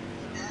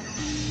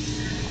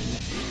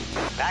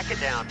 Back it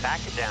down,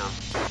 back it down.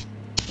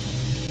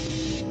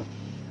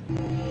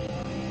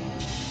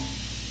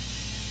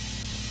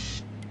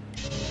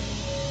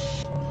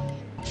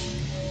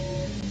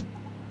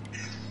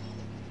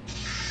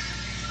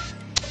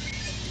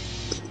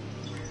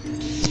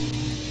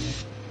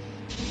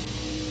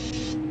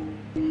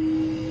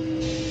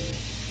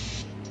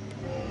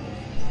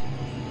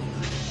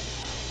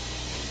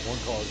 One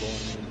car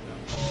going in.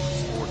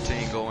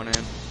 14 going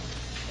in.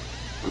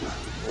 Yeah.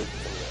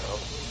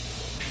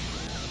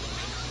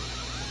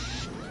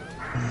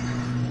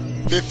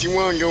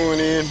 51 going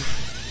in.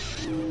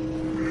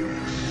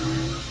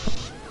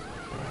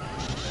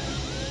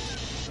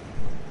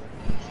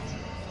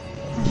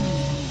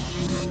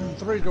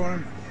 three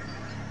going.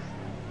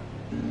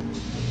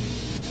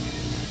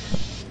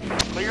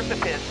 Clear the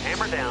pit.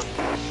 Hammer down.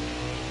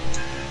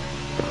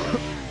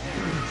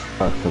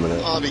 Coming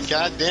up. Bobby,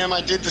 goddamn, I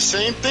did the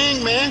same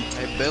thing, man.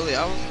 Hey Billy,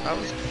 I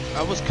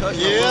was cutting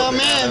a Yeah, little bit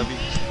man. out of you.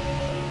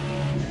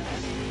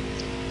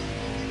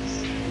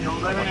 You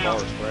don't let My it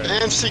car's out. crashed.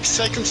 And 6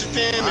 seconds of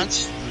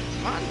damage.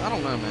 I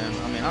don't know, man.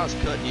 I mean, I was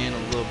cutting you in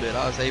a little bit.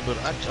 I was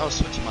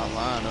switching my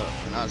line up,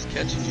 and I was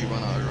catching you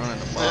when I was running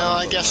the bottom. Well,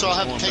 I but guess when I'll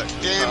I have was to going take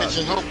back the to damage top,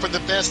 and hope for the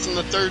best in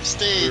the third we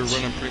stage. were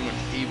running pretty much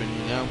even,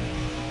 you know.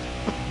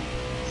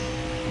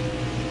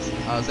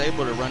 I was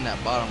able to run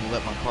that bottom and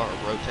let my car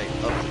rotate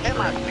up the 10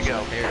 laps trim to go.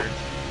 with hair,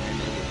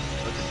 and it would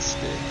fucking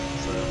stick.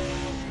 So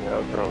Yeah, I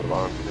was running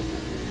long.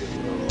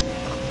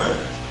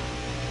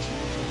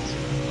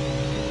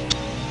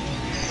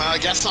 I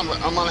guess I'm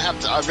gonna have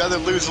to. I'd rather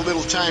lose a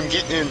little time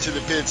getting into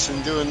the pits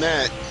than doing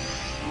that.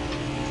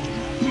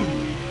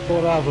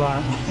 What I've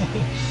learned.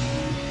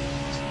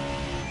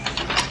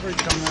 Three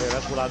coming Yeah, up.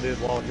 that's what I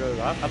did a while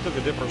ago. I took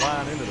a different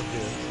line into the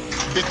pit.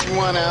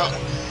 51 out.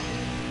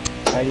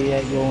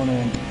 88 going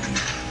in.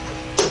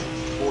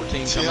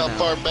 14 See coming how out.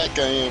 far back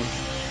I am.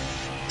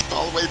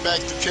 All the way back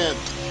to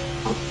 10th.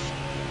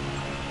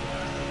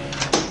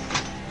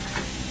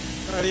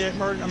 38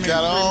 merge. I mean,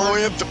 Got all the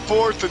three way merge. up to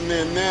 4th and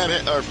then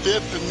or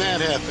 5th and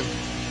that happened.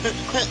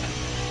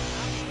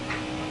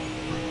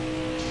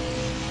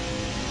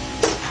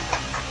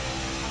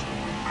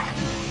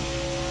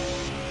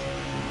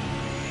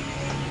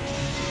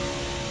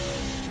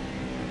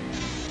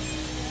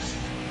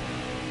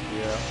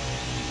 Yeah.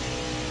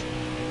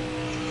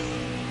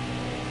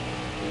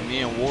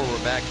 Me and War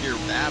were back here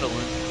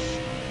battling.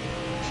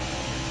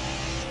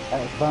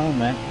 That was fun,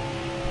 man.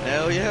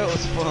 Hell yeah, it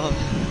was fun.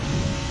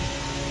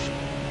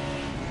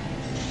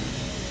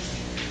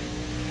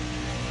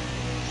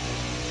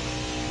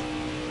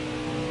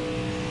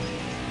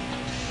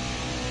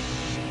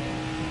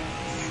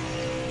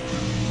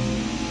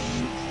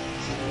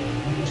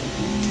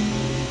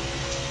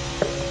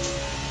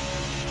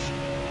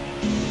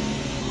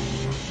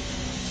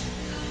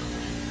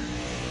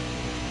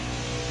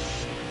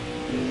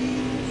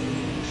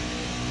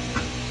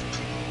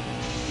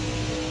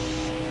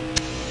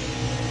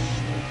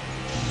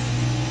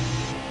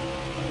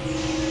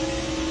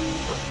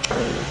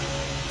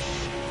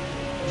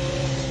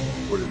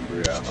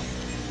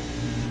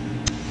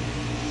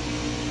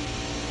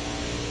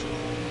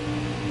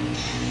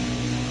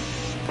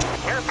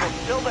 Careful,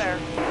 still there.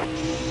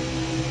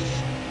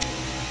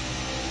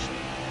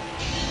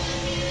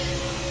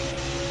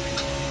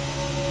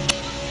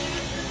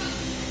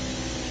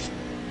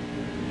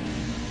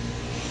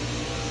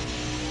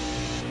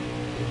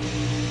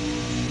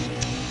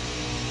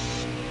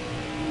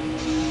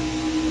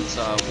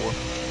 Inside War.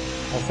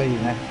 I see you,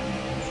 man.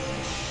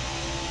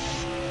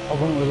 I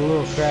went with a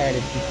little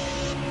strategy.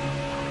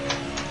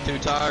 2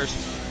 tires.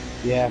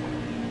 Yeah.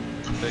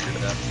 Figured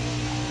it out.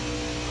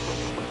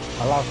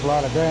 I lost a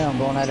lot of ground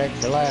going that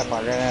extra lap.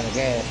 I ran out of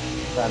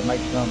gas. Tried to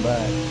make some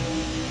back.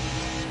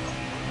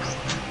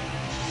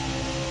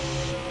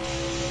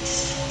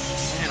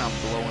 Man, I'm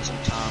blowing some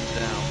times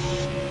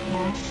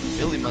down.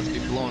 Billy must be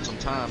blowing some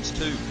times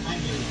too.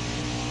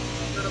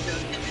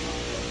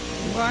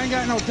 Well, I ain't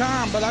got no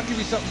time, but I'll give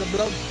you something to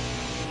blow.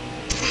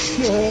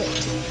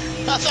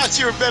 I thought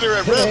you were better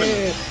at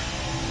revving.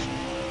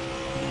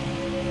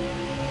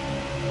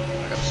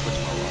 I gotta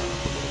switch my line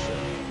up a little bit.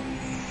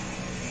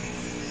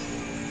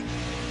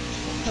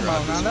 Come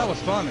on now, that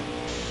was funny.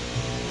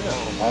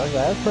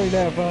 That's pretty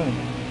damn funny.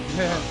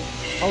 Yeah.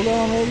 Hold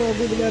on,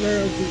 get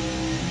together.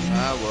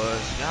 I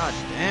was. God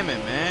damn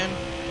it, man.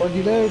 What'd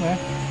you do, man?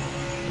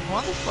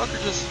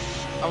 Motherfucker just.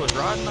 I was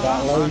riding the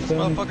Got line. low, This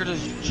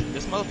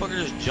motherfucker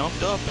just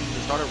jumped up and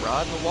just started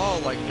riding the wall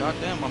like,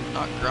 goddamn, I'm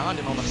not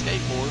grinding on a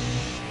skateboard.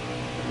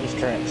 This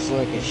track's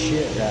slick as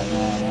shit right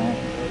now, man.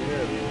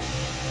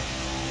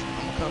 I'm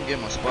gonna come get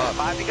my spot.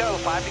 5 to go,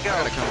 5 to go. I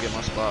gotta come get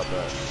my spot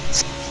back.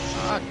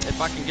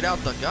 If I can get out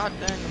the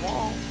goddamn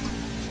wall.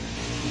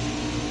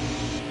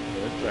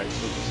 This track's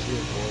slick as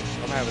shit,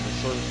 boy. I'm having to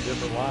search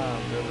different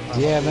lines every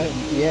time.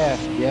 Yeah,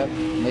 yep,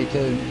 me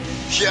too.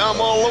 Yeah, I'm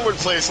all over the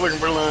place looking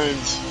for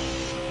lines.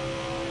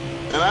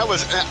 And I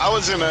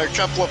was in a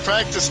couple of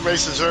practice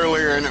races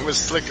earlier and it was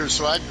slicker,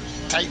 so I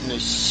tightened the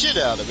shit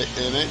out of it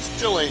and it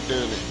still ain't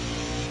doing it.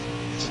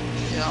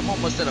 Yeah, I'm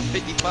almost at a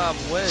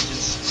 55 wedge and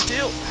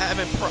still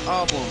having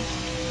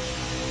problems.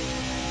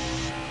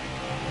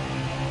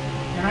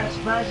 Can I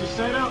smash the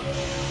setup?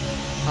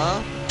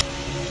 Huh?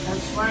 Can I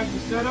smash the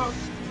setup?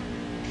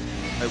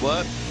 Hey,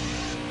 what?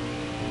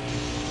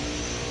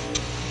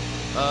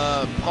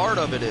 Part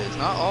of it is,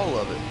 not all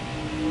of it.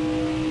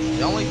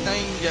 The only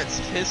thing that's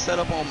his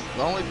setup on,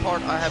 the only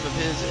part I have of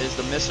his is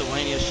the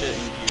miscellaneous shit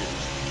in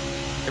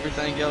gears.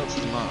 Everything else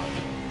is mine.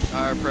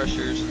 Tire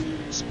pressures,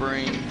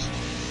 springs,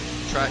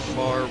 track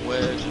bar,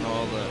 wedge, and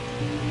all that.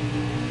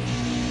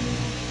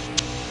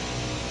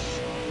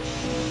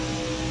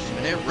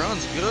 And it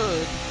runs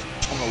good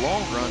on the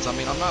long runs. I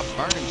mean, I'm not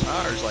burning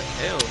tires like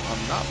hell.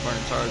 I'm not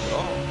burning tires at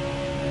all.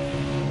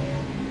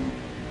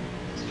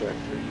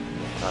 tractor.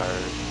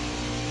 Tires.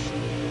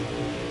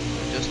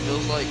 It just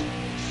feels like, I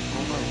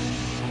don't know.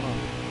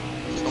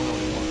 I just don't know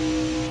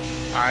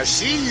anymore. I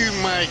see you,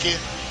 Mikey.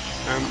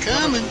 I'm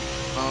coming.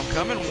 I'm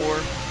coming, War.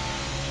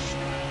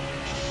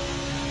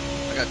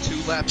 I got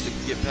 2 laps to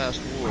get past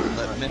War and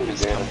let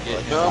Memphis come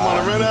get him. No, I'm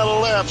gonna run out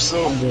of laps,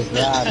 so. I'm just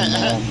riding,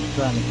 man.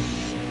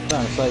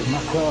 Trying to save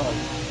my car.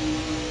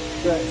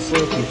 Got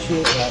sick and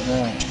shit right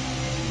now.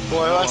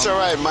 Boy, that's all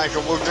right,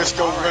 Michael. We'll just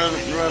go run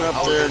up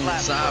I there. was going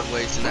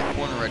sideways in that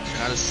corner right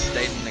there. I just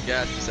stayed in the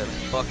gas and said,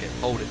 fuck it,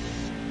 hold it.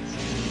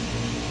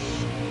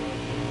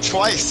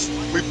 Twice.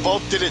 We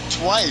both did it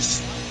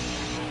twice.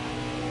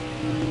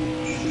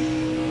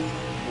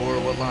 Or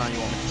what line you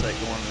want me to take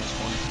going in this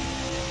corner?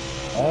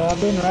 I've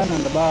been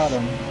running the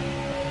bottom.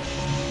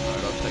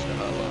 Alright, I'll take the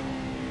high line.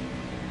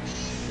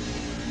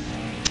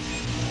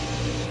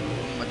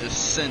 I'm gonna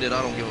just send it,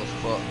 I don't give a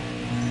fuck.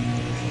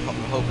 I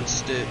hope it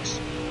sticks.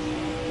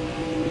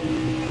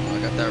 I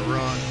got that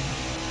run.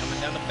 Coming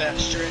down the back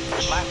stretch.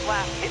 Last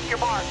lap, hit your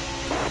mark.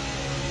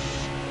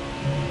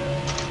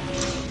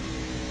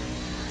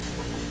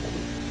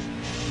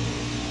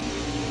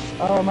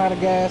 Oh, I'm out of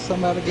gas.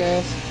 I'm out of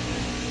gas.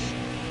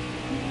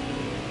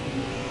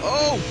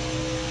 Oh!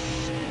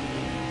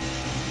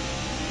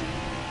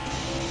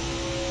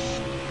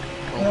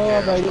 Oh,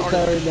 I made it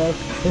third though.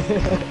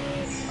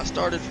 I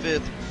started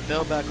 5th,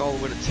 fell back all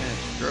the way to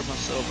 10th, drove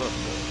myself up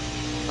to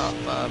top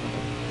 5 in the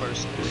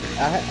first.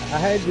 I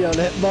had you on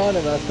that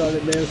bottom. I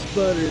started damn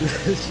sputtering.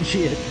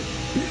 Shit.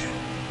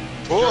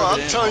 Boy,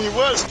 I'm telling you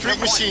what, Street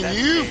Machine,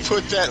 you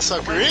put that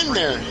sucker in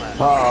there.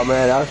 Oh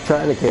man, I was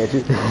trying to catch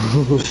it.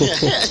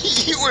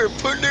 You were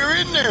putting her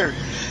in there.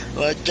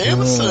 Like,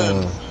 damn,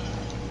 son.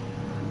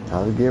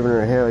 I was giving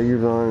her hell. You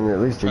was on at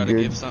least a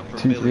good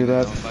 2-3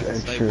 laps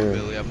extra.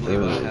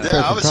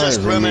 Yeah, I was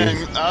just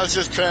running. I was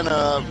just trying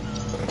to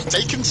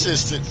stay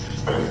consistent.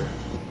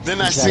 Then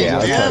I seen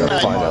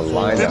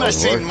then I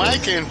seen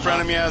Micah in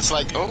front of me. I was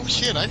like, oh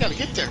shit, I gotta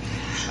get there.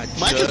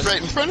 Micah's right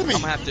in front of me.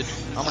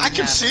 I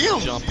can see him.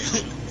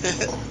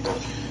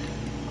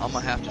 I'm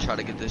gonna have to try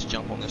to get this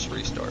jump on this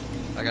restart.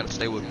 I gotta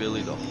stay with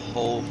Billy the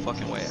whole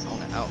fucking way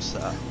on the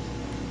outside.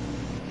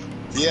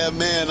 Yeah,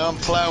 man, I'm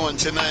plowing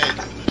tonight.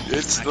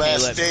 It's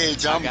last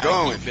stage. I'm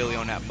going. Keep Billy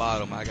on that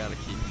bottom. I gotta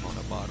keep him on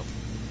the bottom.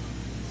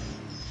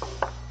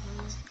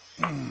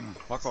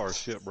 My car's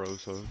shit, bro.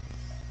 So.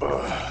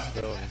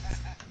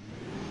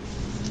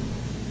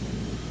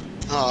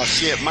 Oh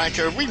shit,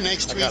 Micah, are we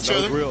next to each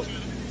other? Grip.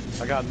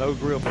 I got no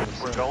grip.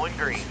 We're going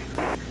green.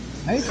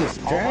 It's just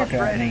track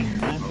right now,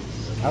 man.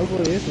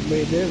 Hopefully this will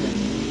be different.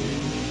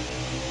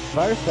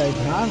 First stage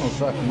behind was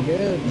fucking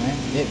good, man.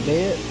 It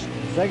did.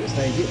 Second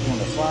stage, it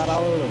wanted to slide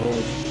all over the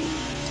place.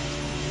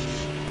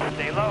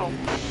 Stay low.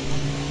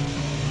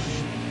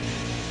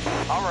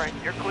 All right,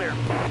 you're clear.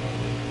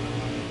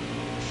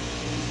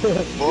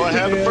 Boy, I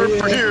have a burp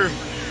here.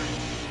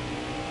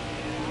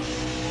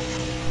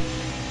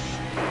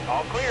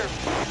 All clear.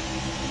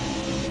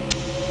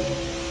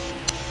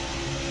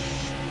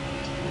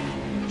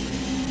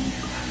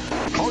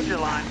 Hold your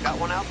line. Got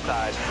one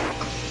outside.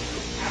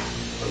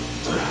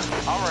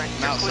 All right,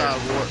 you're outside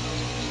clear. War.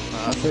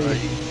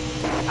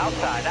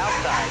 Outside. I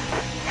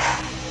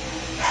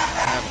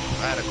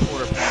had a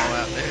quarter panel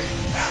out there.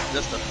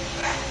 Just a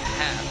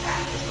half.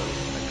 Just a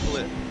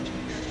clip.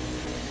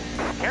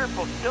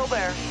 Careful, still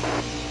there.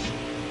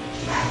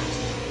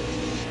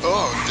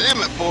 Oh,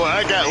 damn it, boy.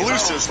 I got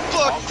loose as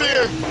fuck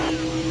there.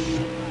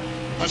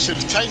 I should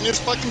have tightened this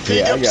fucking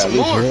pig up some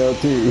more. I got loose as hell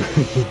too.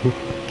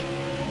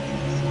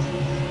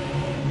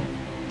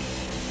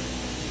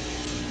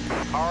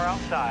 Car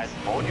outside.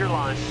 Hold your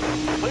line.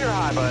 Clear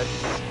high, bud.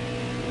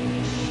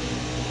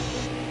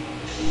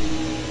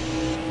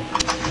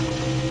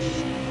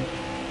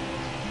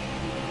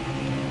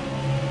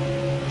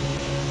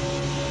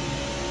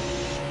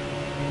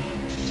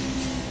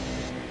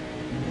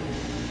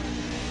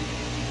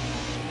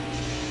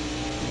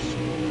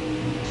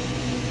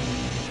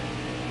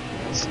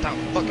 Stop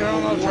fucking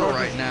on the floor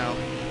right now.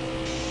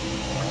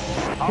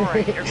 All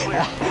right, you're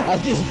clear. I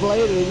just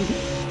played with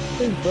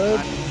you, bud.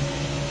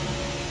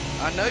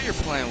 I know you're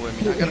playing with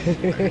me.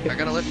 I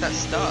gotta let that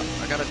stop.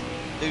 I gotta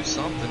do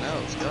something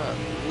else. God,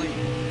 please.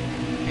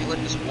 Can't let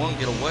this one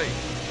get away.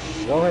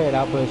 Go ahead,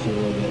 I'll push you a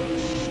little bit.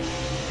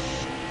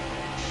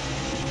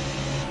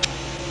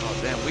 Oh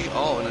damn, we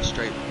all in a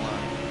straight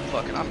line.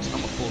 Fucking, I'm a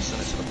full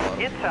send it to the bottom.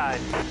 Inside.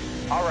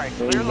 All right,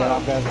 So clear you got low.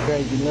 all kinds of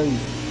crazy loose.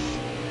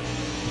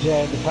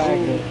 Jag the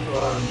packer.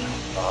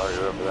 Oh,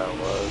 whoever that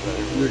was.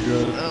 You're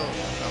good. Well,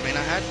 I mean, I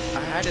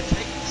had to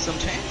take some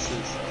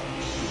chances.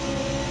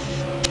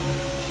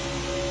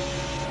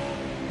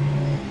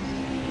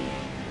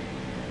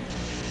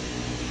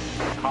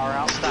 Car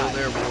outside. Still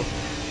there, boy.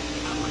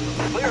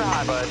 Clear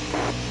high, bud.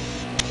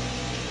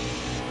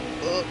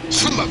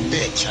 Son of a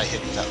bitch, I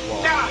hit that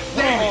wall. Oh,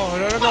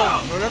 let her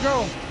go. Let her go.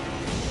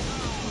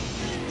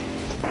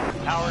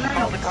 Howard,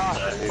 call the cost.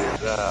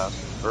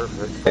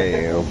 Perfect.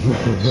 Damn.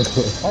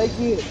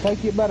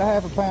 Take you about a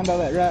half a pound out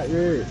of that right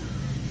rear.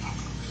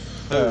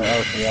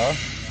 OCR.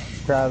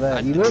 Try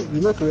that. You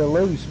look real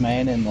loose,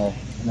 man, in the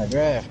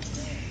draft.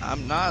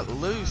 I'm not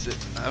loose.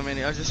 I mean,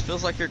 it just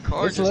feels like your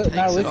car It's just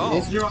takes it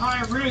off. You're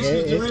high risk yeah,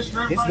 is the risk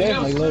for it's everybody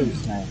else definitely too.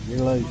 loose, man. You're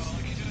loose.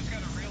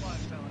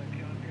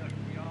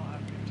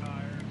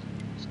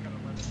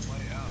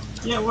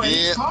 Yeah, well,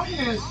 he's talking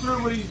us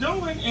through what he's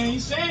doing, and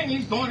he's saying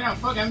he's going out.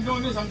 Fuck, I'm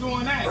doing this, I'm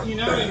doing that. You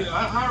know,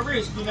 high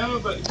risk. You know,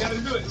 but you got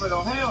to do it. But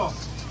oh hell,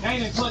 now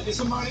you done collected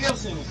somebody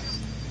else in it.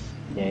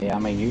 Yeah, I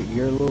mean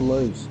you're a little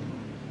loose.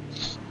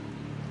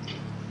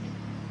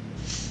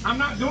 I'm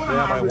not doing a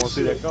Yeah, I high might want risk to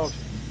see that shit. coach.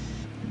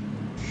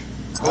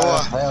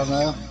 Hell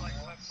no.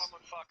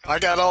 I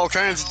got all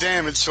kinds of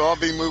damage, so I'll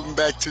be moving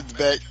back to the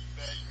back.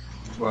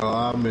 Well,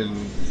 I'm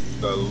in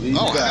the lead.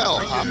 Oh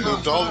hell, I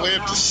moved all the way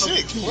up to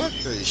 6. What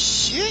the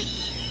shit?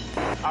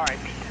 All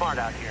right, be smart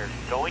out here.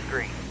 Going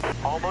green.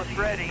 Almost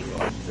ready.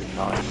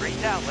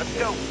 Green's out. Let's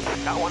go.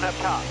 Got one up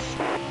top.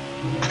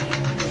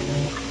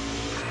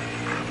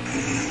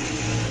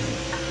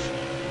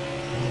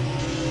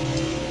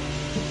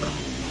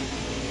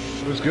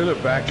 I was gonna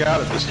back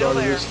out at the start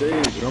of this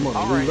stage, and I'm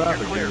gonna leave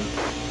out again.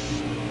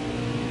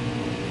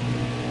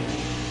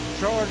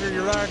 Charger,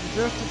 you're lagging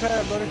just a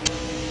tad, buddy.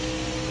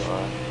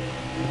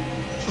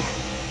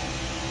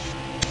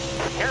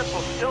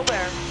 Careful, still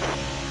there.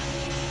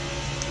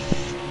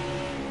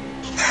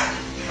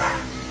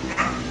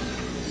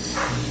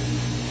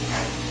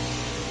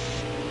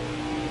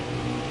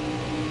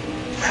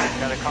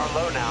 Got a car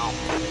low now.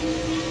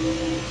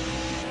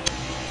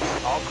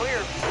 All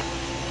clear.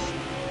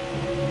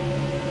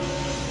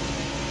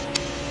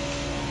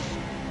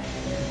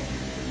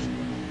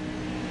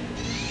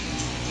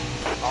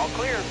 All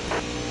clear.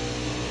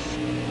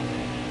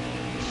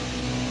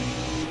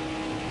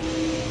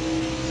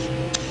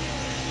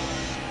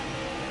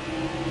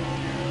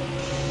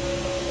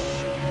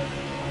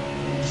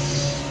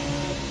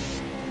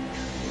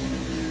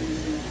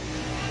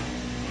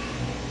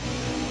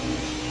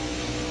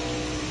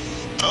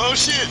 Oh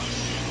shit!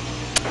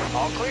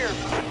 All clear.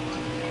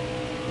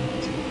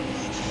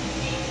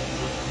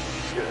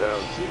 Yeah, that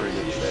was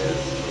pretty bad.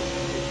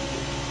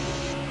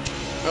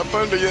 Up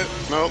under you.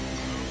 Nope.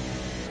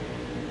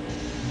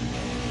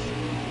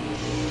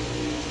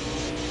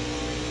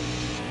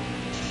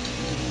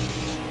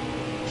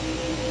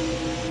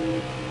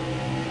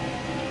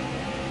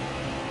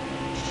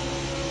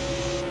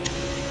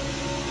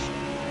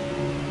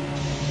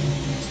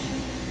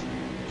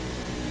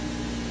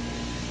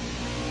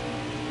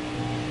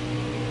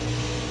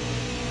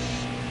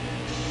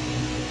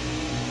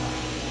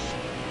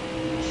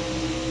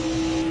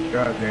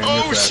 God damn,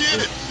 oh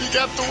shit! You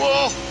got the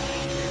wall!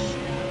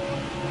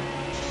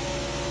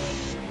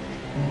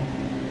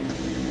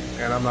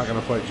 And I'm not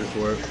gonna fight you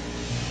for it.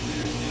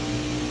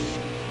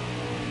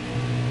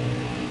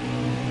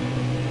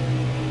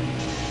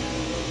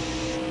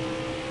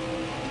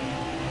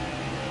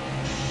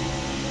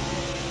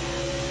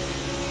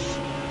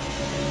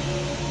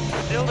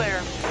 Still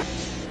there.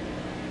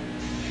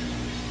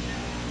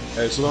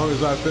 Hey, as long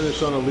as I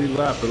finish on a lead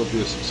lap, it'll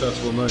be a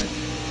successful night.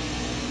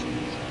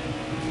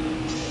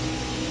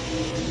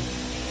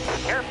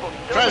 Careful,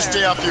 still Try to there.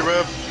 stay off your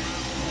rub.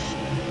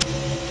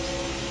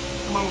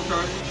 Come on,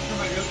 Charlie. Come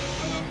back up.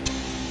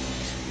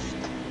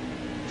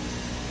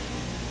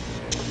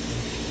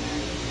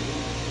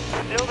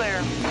 Still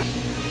there.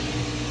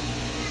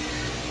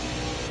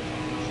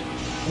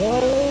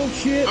 Oh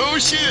shit! Oh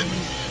shit!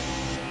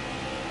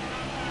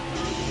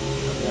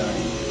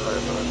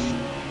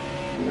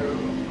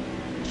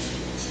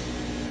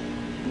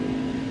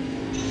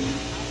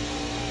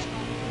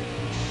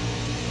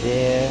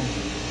 Yeah.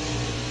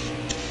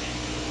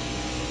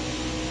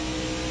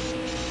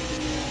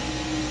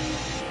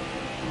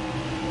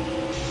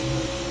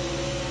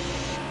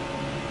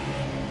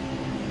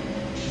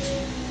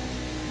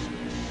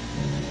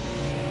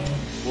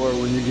 Or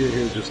when you get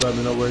here, just let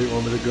me know where you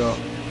want me to go.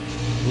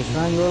 Just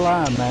run your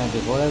line, man.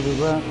 Just whatever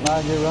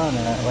line you're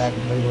running, that way I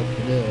can see what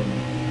you're doing.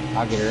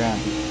 I'll get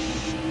around you.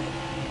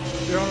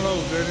 You're on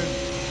low, dude.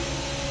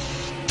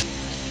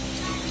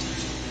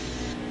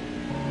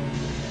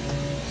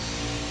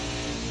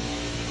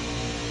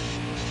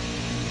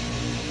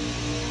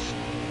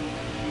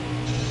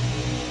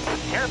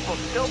 Careful,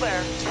 still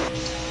there.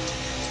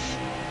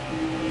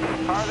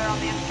 Car there on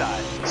the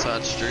inside.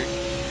 Side street.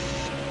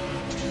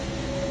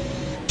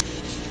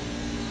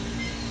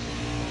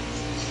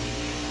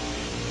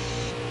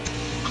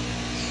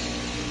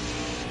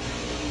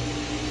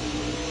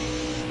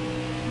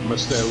 I'm gonna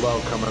stay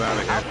low coming out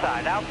of here.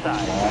 Outside,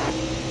 outside.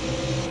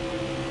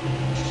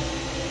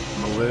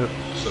 I'm gonna lift,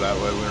 so that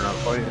way we're not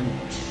fighting.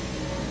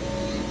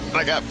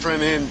 I got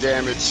front end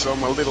damage, so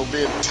I'm a little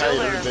bit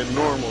tighter than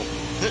normal.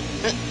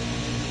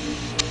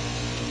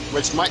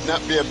 Which might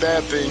not be a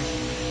bad thing.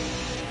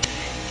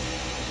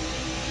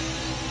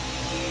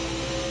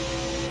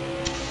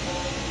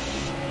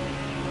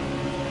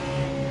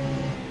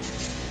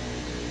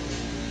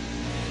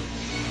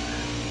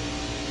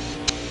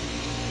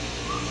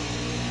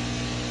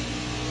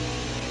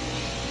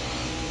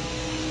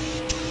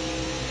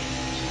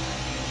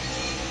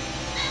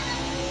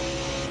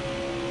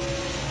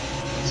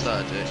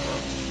 day.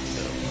 Well,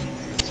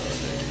 yeah, it's our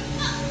day.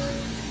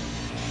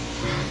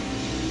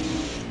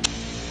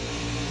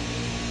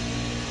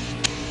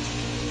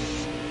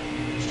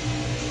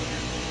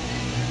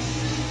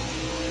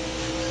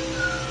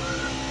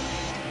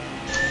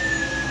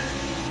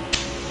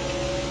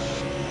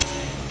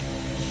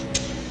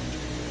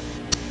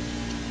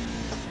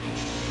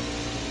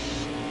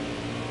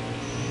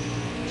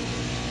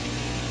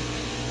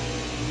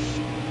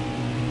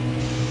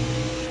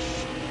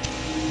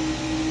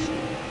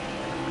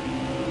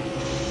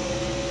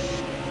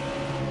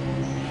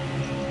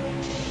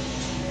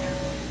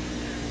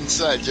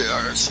 Inside your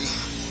RC.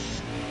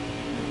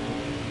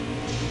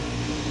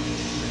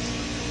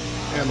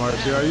 Damn,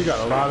 RCR, you got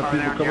a lot of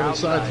people coming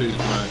inside to you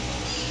tonight.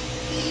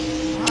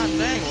 Ah,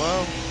 dang,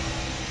 well.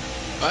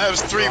 I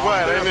was 3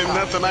 wide. Ain't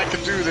nothing I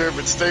could do there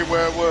but stay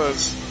where I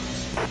was.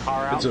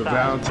 It's a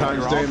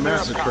Valentine's Day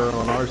massacre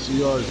on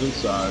RCR's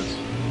insides.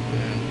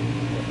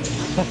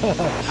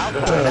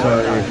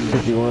 Sorry,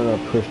 51, I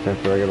pushed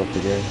after I got off the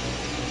game.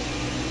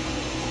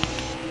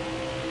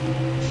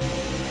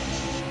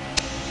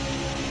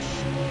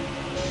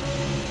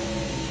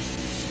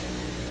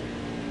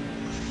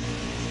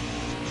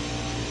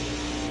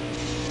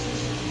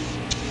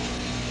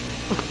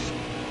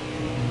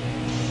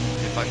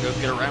 If I go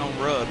get around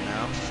rub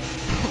now.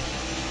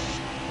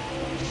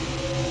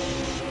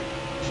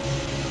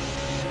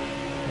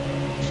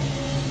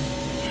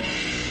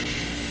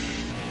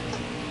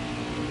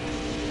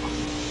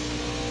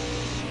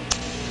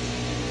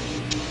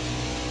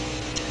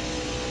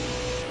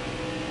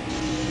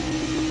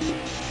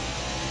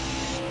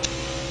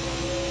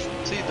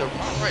 See,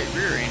 my right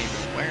rear ain't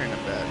even wearing a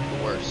bad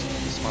the worst.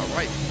 It's my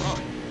right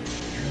front.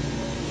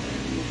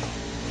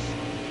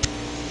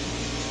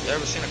 You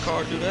ever seen a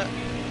car do that?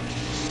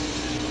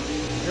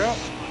 Yep,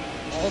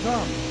 all the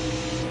time.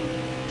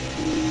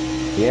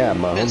 Yeah,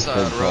 my Inside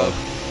Homestead car. rub.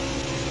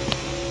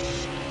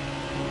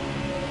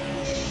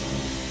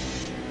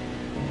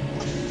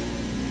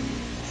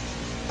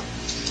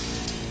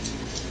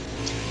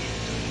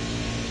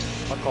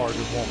 My car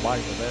just won't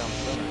bite the damn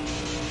center.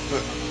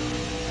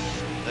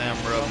 Damn,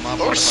 bro. My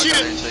Oh, shit!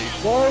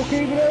 Whoa,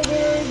 keep it up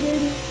there,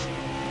 baby.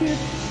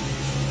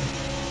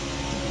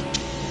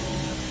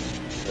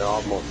 They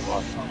almost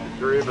lost it.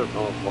 3 of us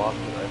almost lost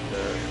it right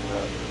there.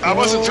 I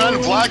wasn't trying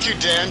to block you,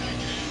 Dan.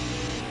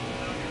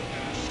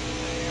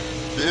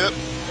 Yep.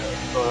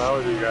 What's going on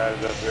with you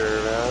guys up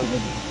here, man?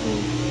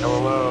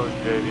 Hello,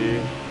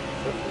 JD.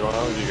 What's going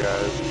on with you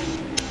guys?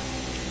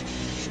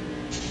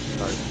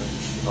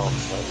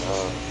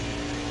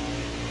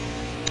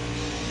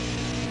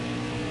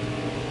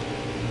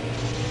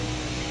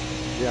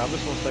 Yeah, I'm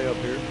just gonna stay up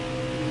here.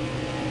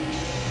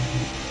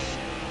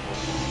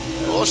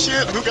 Oh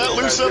shit, who got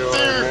loose up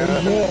there?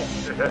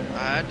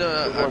 I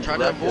tried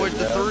to avoid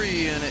the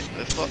 3 and it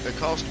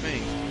cost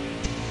me.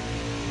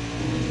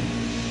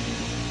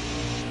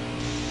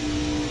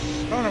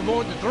 Trying to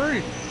avoid the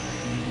 3.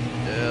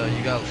 Yeah,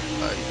 you got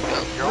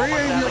 3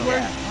 ain't your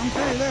way. I'm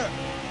telling you that.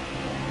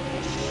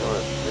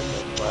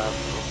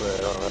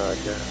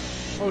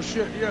 Oh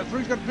shit, yeah,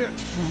 3's got a pit.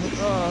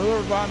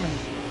 Whoever behind me.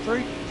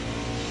 3.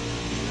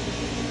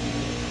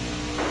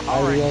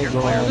 All right, you're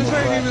clear. This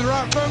ain't even the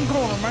right front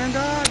corner, man.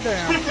 God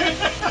damn.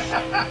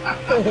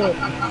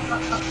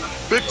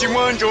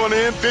 51 going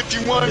in,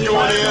 51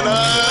 going in.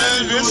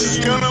 This is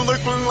gonna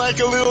look like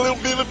a little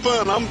bit of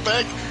fun. I'm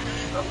back.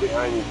 I'm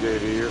behind you,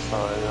 JD. You're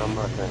fine. I'm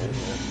not gonna hit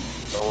you.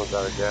 Someone's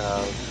out of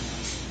gas.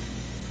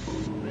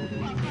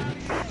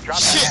 Drop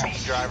that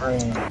speed, driver.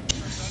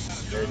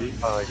 JD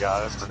finally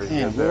got it. Pretty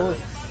good there.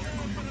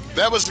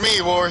 That was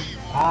me, War.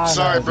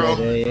 Sorry, bro.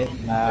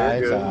 Nah,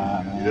 it's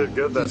alright, man. You did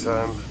good that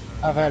time.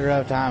 I've had a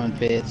rough time in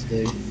pits,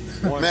 dude.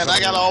 Man, I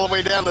got all the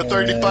way down to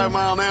 35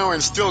 mile an hour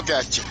and still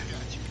got you.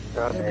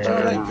 That's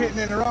They pitting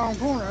in the wrong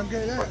corner, I'll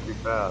get that. too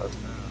fast.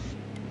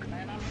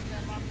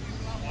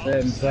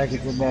 7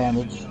 seconds of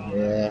damage.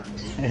 Yeah.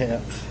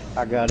 Yeah.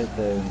 I got it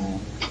too, man.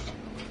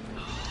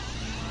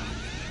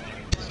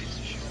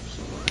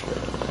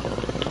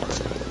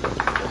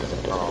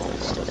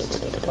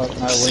 Fuck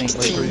my wing.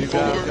 Make sure you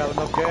guys got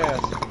enough gas.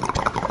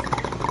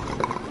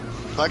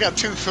 I got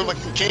 2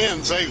 fucking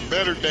cans. They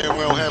better damn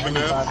well have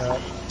enough.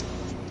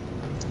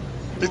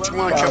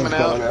 51 coming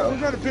out. We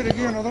got a pit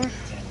again, I think.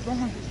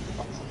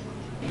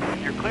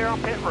 You're clear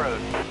on pit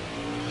road.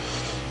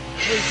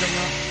 Please come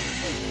out.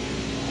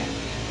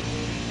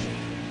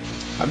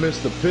 I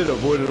missed the pit,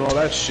 avoided all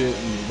that shit,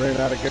 and ran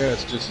out of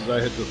gas just as I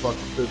hit the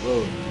fucking pit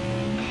road.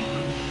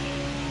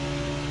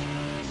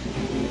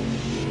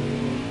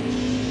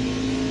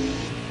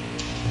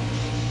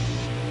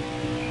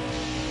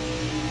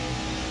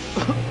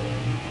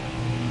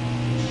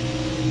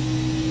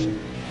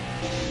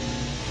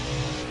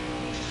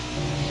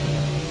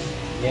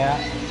 Yeah,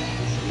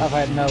 I've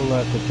had no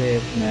luck with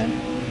this, man.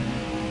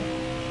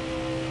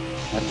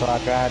 That's why I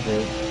tried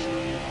to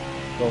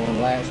go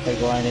in laps.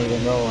 People ain't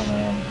even going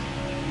them.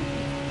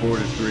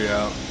 43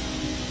 out.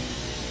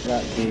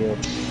 Got killed.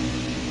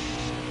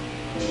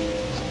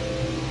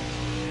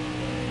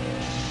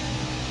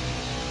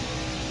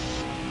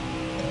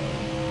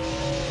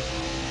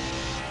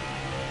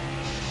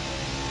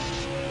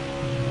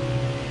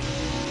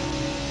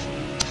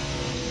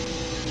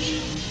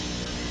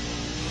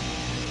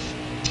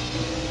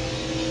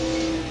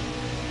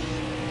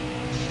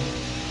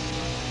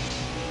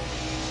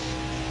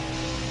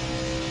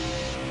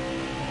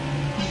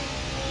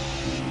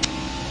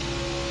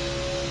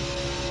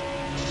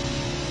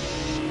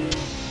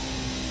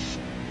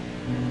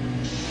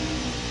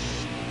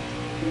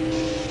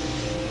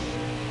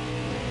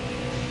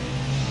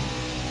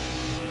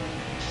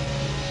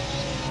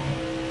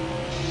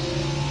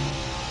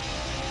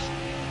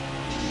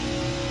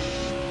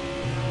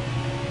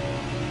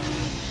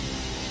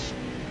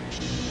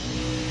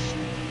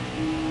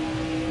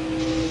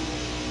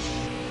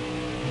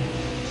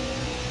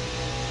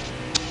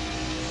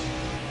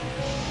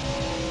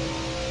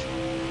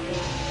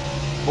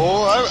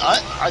 Boy,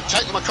 I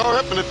tighten my car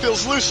up and it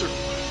feels looser.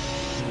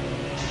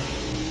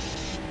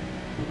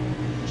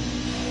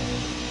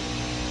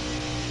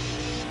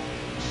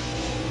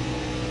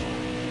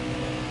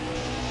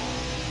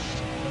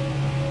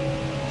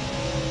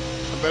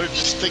 I better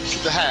just stick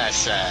to the high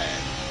side.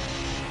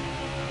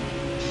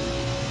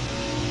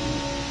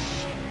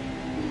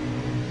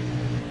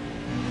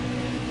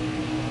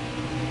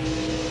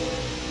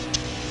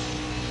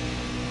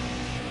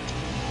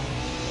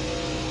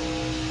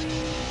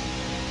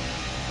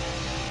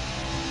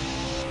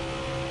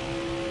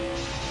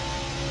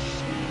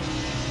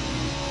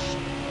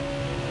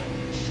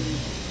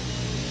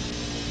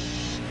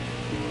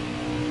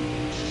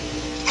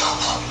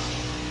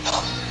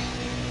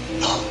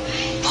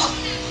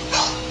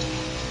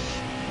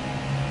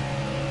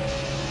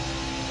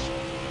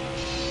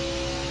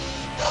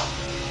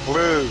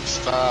 Blue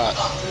spot,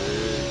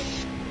 dude.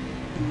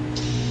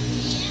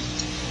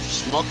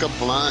 Smoke a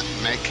blunt,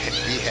 make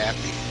me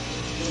happy.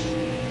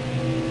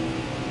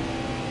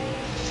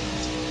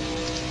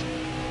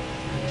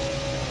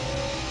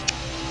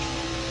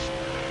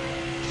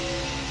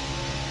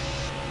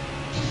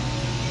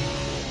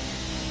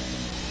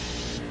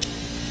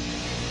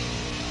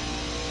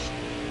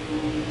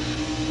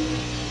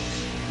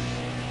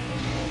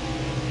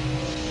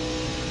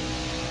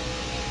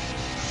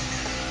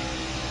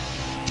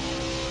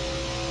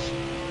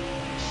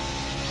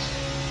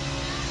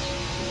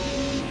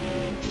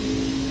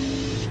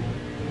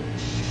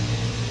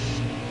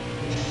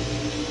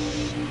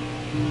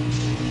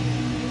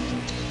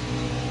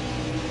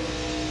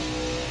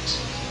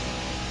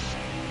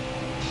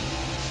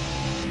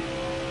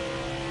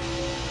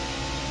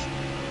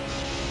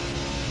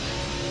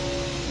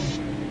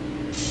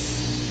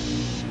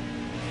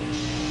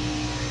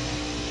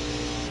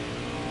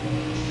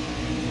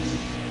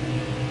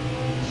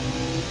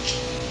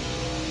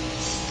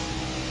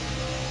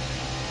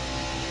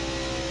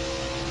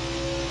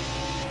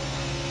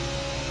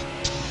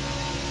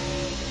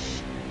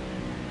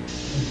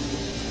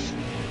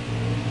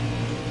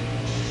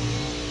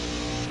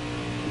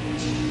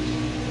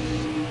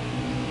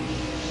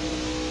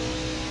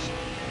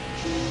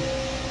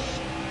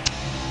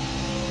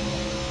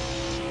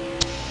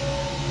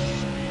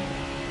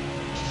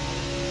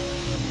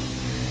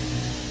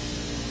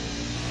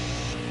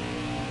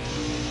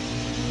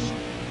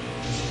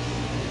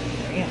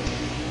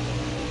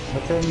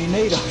 What time you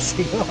need,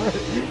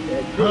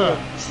 RCR?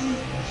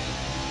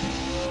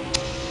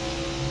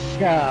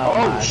 God,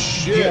 oh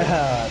shit!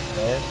 God,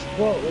 man.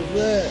 What was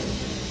that?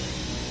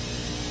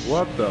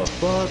 What the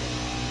fuck?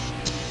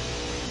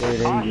 Dude,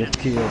 he just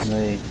killed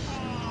me.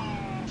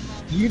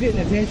 You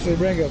didn't intentionally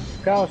bring a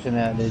caution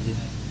out, did you?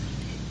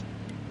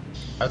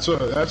 That's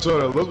what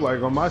it looked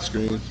like on my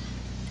screen.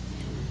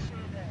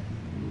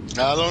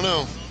 I don't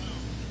know.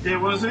 It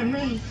wasn't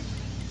me.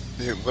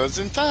 It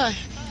wasn't I.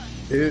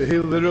 He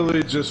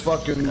literally just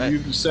fucking,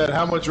 you said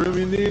how much room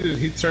you need, and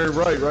he turned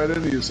right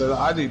into you. Said,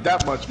 I need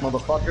that much,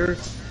 motherfucker.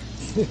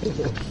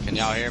 Can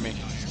y'all hear me?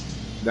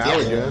 Now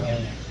we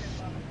can.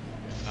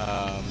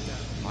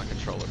 My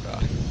controller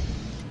died.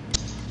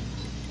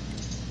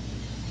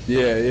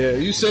 Yeah,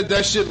 you said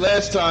that shit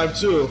last time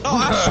too. Oh,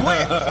 I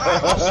swear!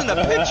 I'll send a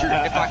picture.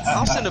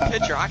 I'll send a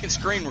picture. I can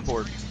screen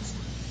record.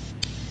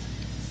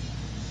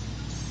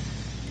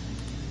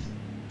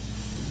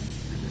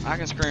 I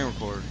can screen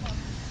record.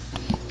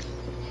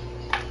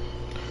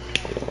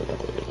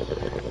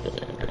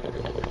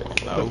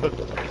 No.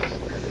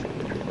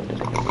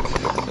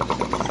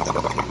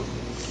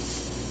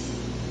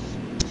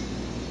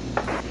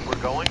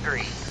 We're going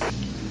green.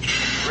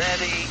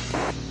 Ready.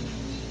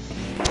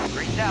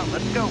 Green's out.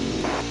 Let's go.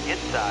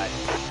 Inside.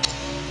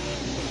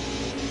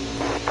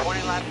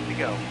 20 laps to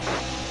go.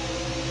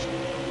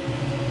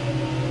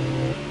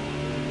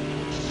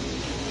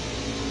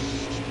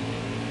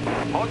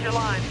 Hold your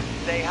line.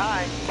 Stay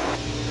high.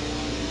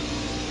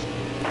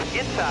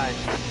 Inside.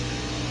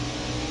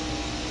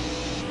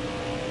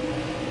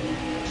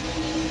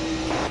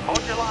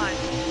 Hold your line.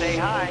 Stay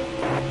high.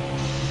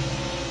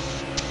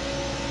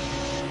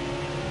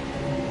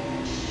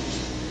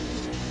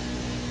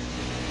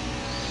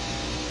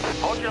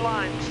 Hold your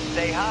line.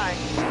 Stay high.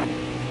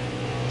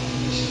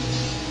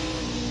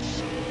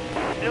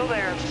 Still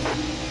there.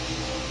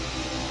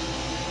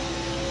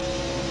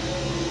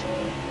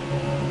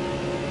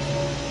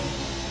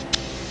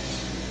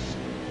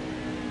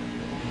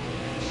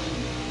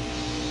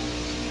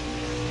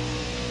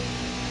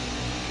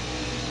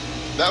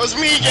 That was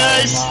me,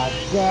 guys. Oh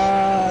my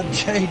God,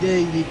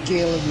 JD, you're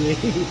killing me.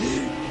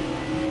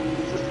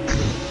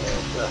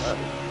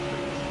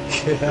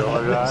 Still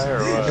die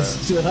or what?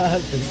 Still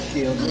just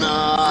killed me.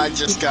 Nah, I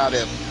just got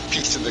a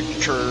piece of the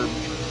curb.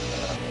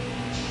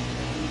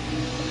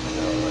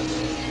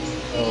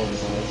 Oh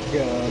my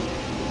God.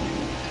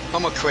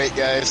 I'm gonna quit,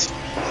 guys.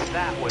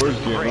 That was We're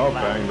just getting all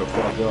banged the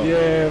fuck up.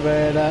 Yeah,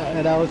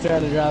 man, I was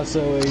trying to drive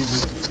so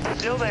easy.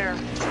 Still there.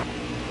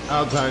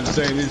 Altine's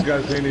saying these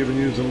guys ain't even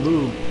using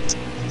lube.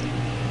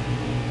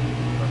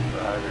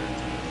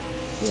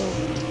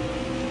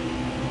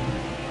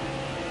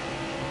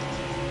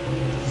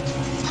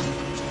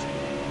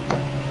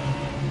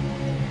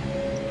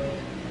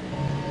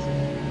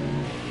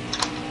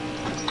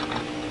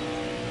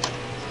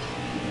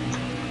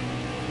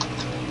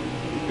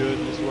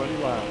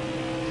 everybody laugh.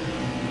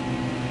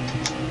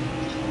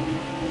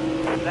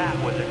 That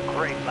was a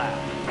great lap.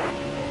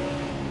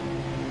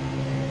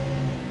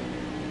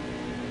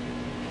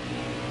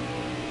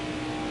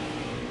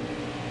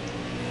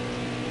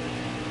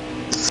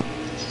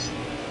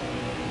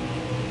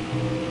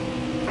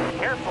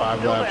 Careful, 5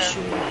 still laps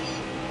there. short.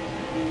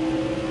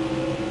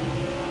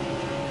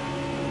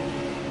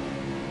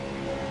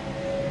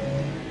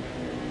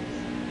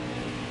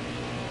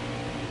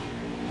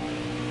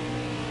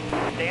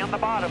 Stay on the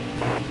bottom.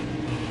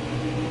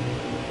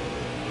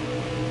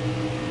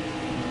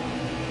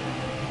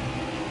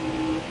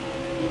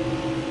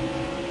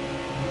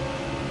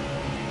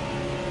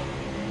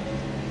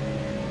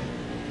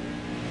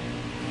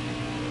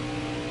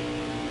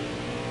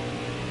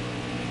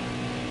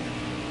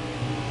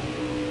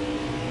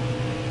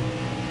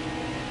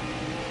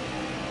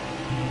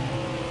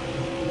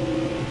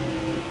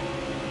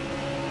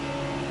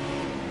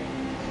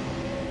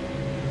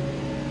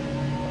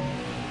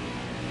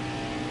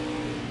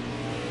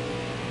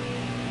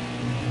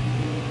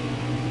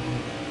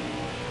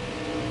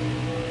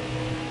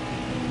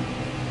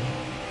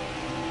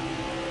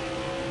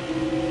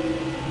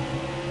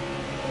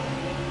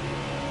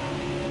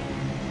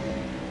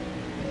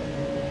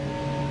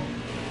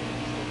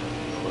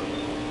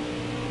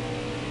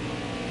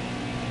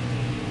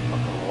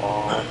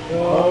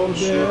 Oh,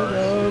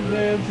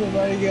 damn,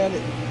 somebody got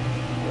it.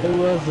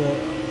 Who was it?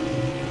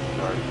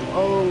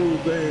 Oh,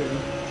 damn.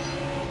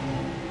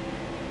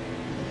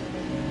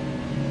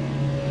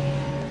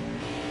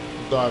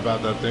 Sorry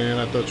about that, Dan.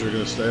 I thought you were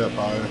going to stay up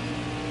higher.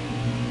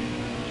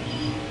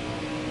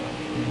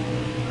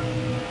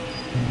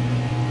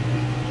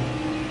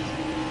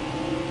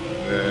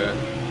 Yeah.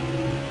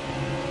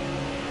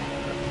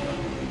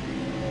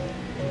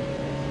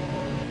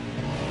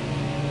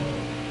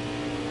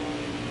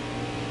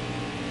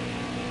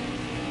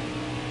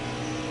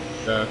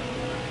 Yeah.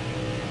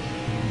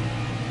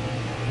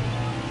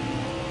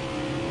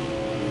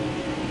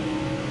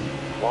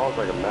 Wall's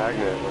like a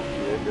magnet once you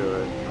get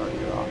into it.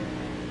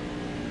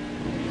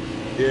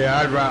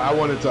 Yeah, I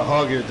wanted to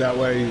hug it, that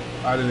way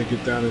I didn't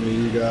get down into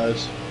you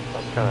guys.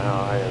 That's kind of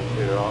how I am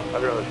too.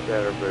 I'd rather stay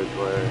at a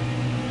bridgeway.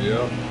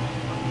 Yep.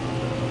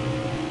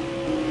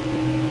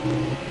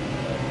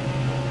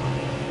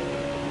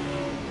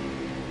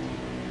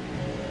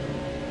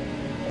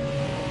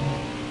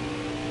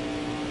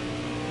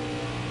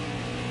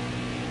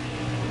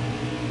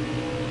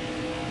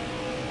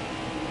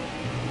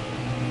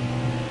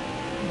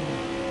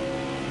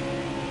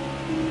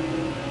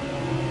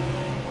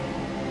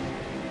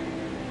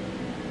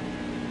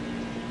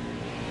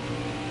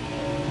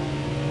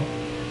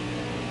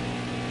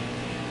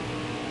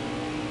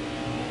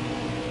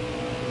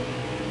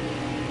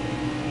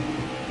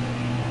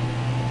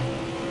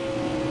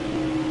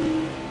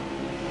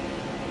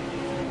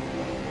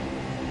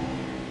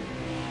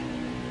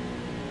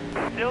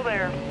 Still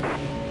there.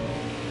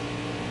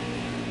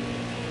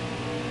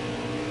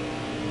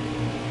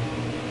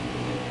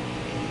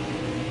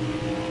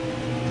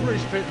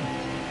 Three's pitting.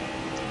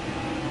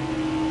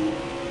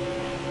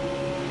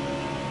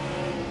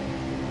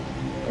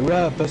 We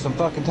gotta put some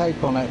fucking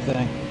tape on that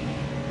thing.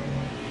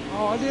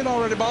 Oh, I did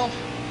already, boss.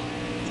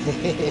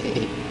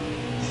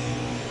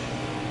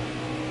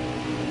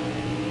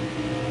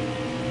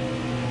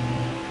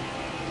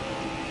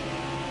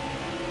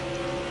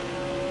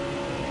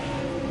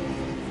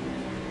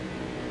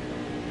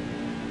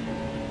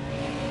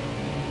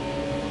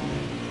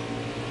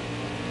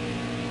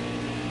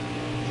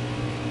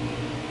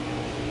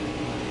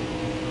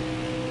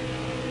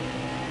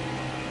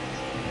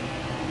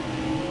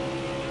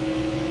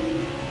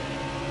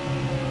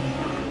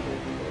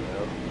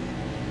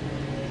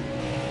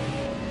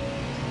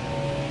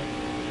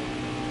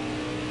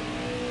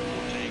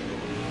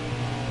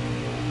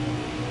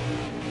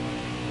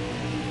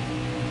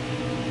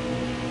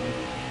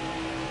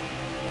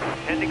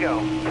 To go.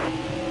 Who's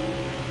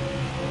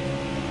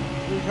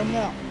coming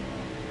out?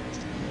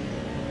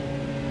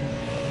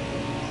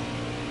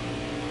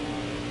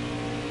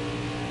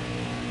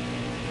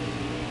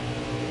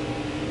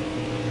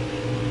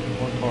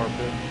 One car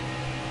pit.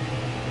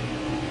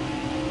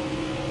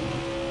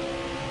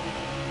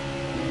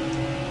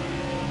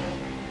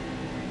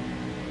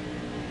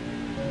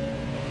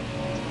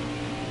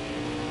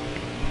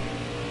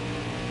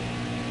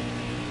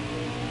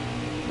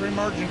 Three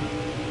merging.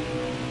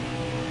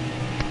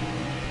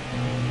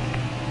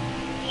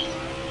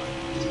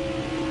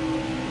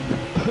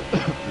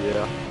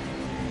 Yeah.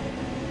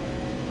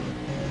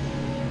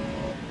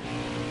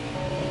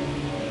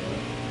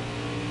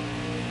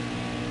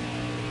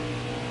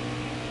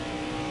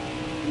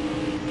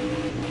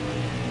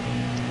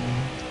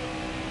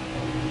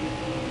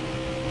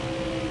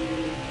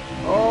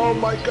 Oh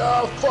my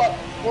god, fuck!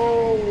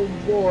 Oh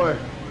boy.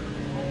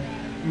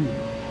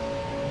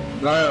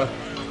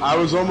 I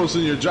was almost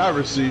in your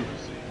driver's seat.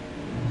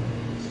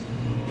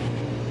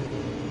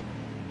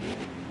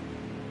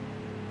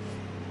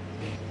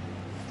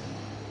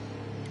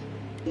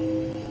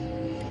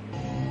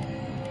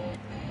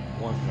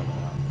 One's coming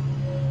out.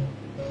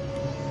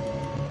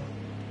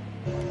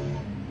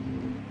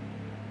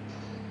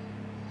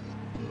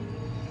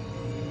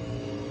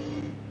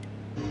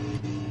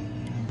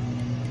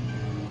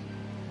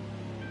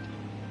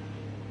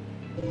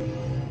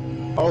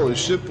 Holy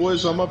shit,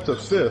 boys, I'm up to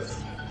 5th.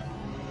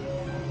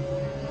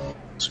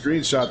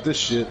 Screenshot this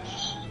shit.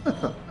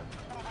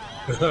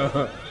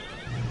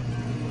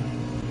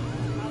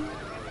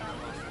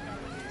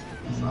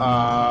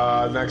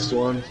 Next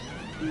one.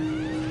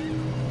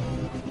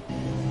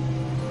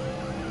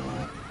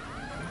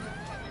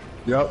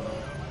 Yep.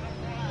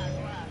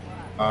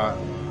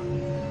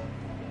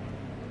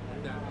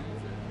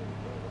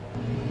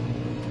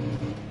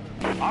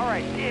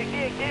 Alright,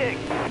 dig.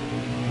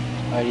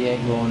 Oh, you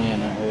ain't going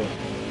in, I heard.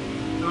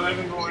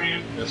 11 going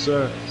in. Yes,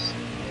 sir.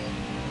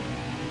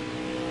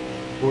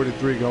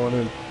 43 going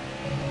in.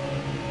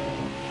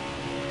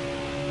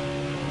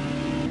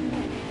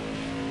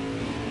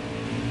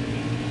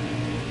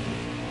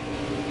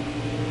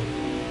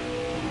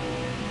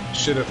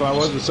 Shit, if I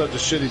wasn't such a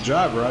shitty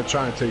driver, I'd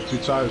try and take 2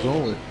 tires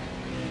only.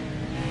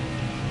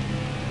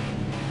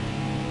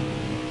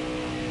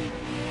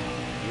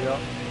 Yep.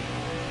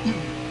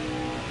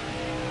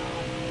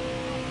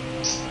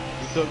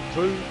 You took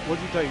 2?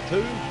 What'd you take,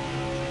 2?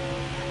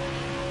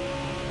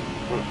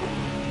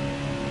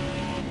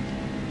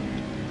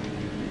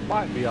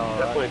 Might be alright.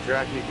 Definitely a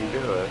track you can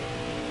do it.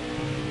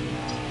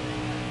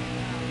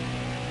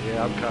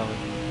 Yeah, I'm coming.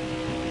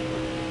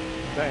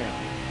 Damn.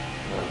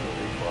 That's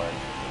really fun.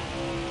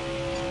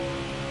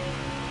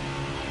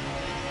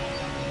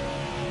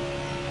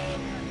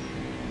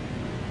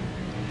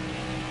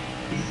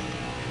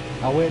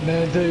 I went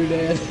none too,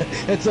 Dad.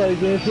 That's all we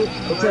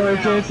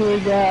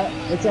got.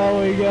 That's all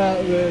we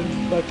got,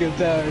 man. Fucking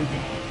tired.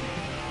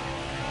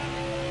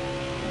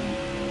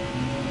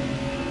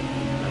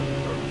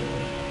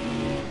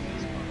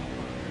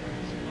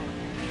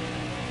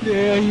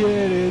 Yeah,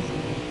 it is.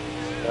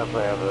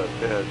 Definitely have a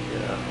bit,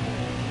 yeah.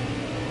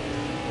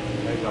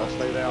 Hey, y'all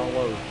stay down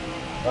low.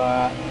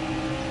 Alright.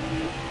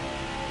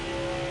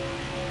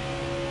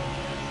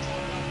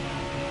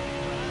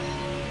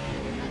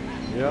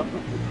 Yep.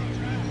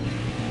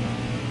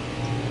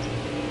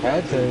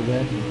 Had to,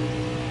 man.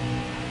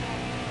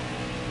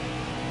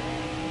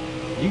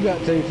 You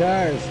got 2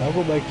 tires. I'm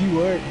gonna make you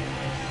work.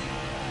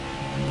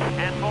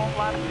 And 4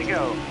 laps to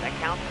go. That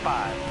counts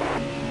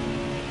 5.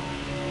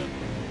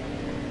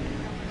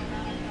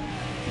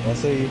 I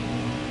see you.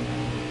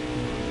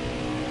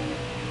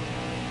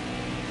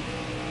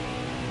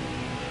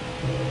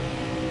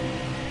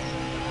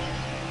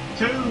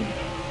 Two.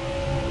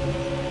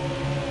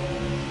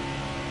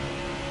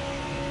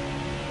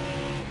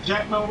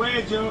 Jack my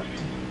wedge up.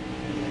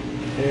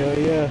 Hell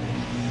yeah.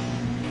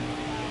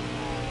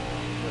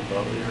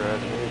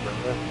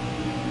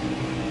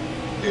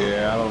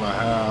 Yeah, I don't know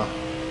how.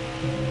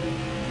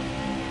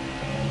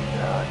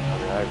 Yeah,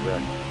 I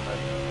wrecked. I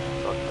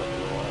fucked up in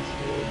the last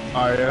stage.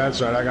 Oh yeah, that's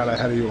right. I got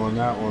ahead of you on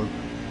that one.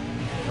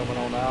 Coming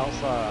on the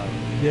outside.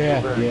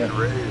 Yeah.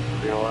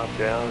 Raised, a lap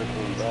down and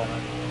coming back.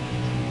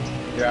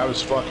 Yeah, I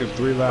was fucking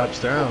 3 laps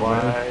down,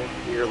 man.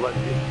 You're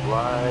letting it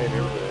fly and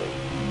everything.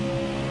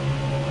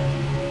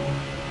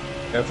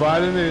 If I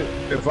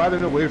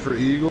didn't wait for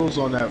Eagles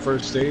on that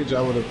first stage,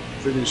 I would have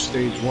finished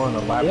stage 1 a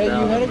lap down. Yeah,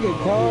 you had a good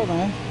call,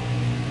 man.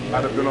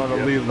 I'd have been on the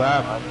lead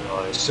lap.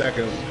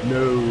 Second.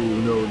 No,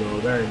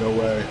 there ain't no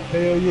way.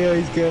 Hell yeah,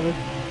 he's coming.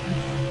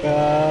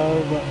 That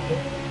wasn't it.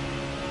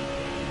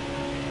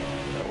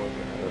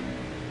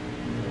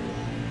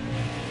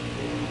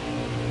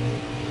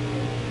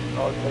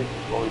 All it takes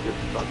is only get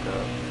stuck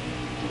up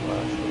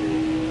last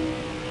week.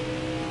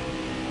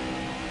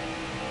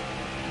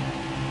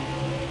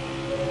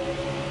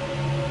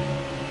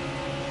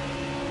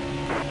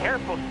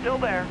 Careful, still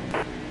there.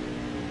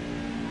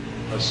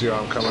 Let's see how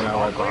I'm coming out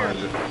right behind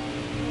you.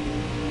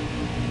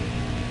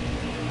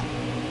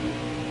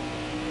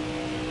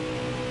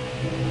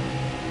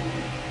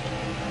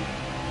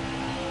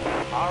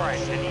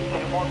 Alright, I need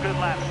 2 more good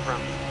laps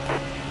from you.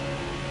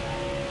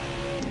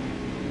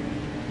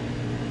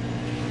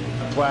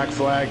 Black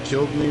flag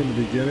killed me in the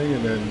beginning,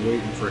 and then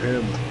waiting for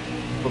him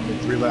put me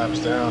 3 laps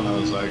down. I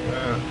was like,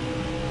 eh.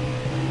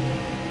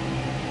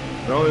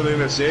 The only thing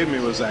that saved me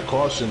was that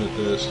caution at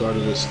the start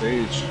of this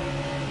stage.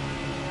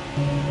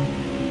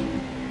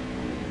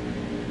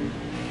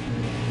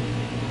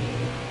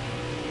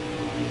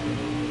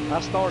 I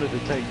started to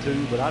take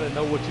 2, but I didn't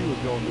know what you was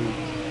going to do.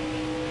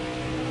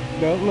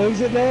 Don't lose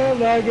it down,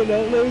 Nugget.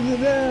 Don't lose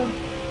it down.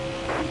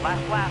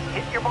 Last,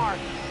 hit your mark.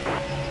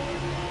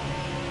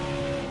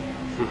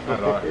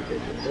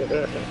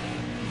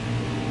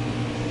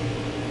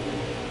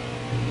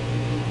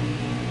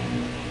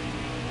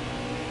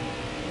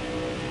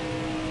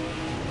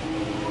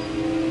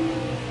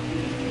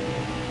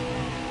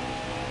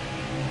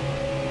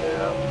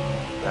 Yeah,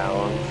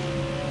 balance.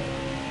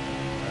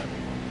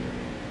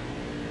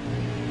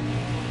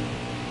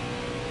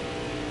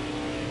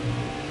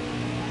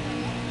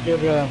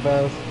 Good run,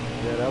 fellas.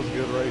 Yeah, that was a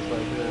good race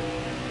right there.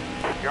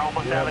 You're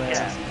almost out of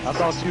gas. I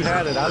thought you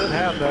had it. I didn't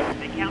have that.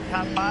 They count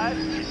top 5,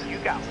 you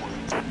got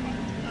 1.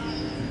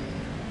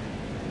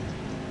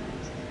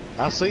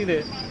 I seen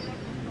it.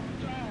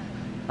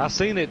 I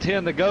seen it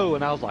 10 to go,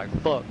 and I was like,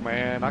 fuck,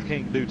 man, I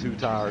can't do 2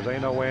 tires.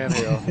 Ain't no way in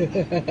hell.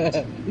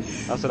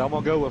 I said, I'm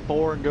going to go with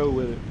 4 and go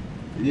with it.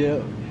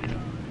 Yep.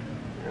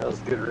 Yeah, let's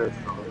get rich.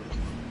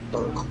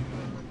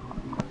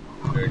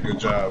 Hey, good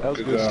job. That was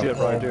Good good job. shit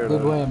right there,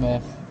 Good though. win,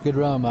 man. Good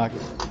run,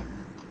 Marcus.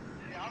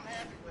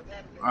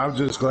 I'm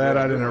just glad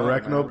Yeah, I good didn't run,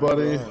 wreck man. Good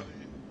nobody. run.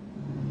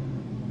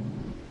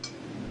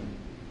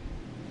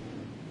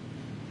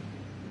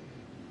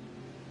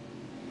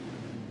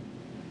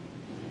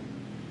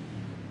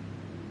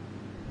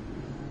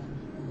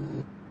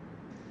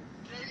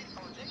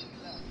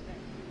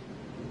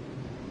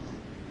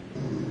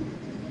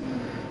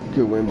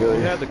 Good win, Billy.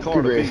 We had the car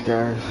Good to race, beat.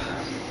 guys.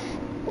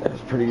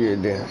 That's pretty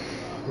good, damn. It's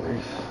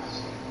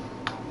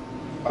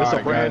a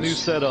Alright, brand new guys.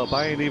 setup.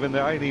 I ain't even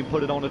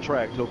put it on the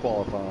track till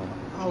qualifying.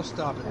 Oh,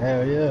 stop it.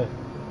 Hell yeah.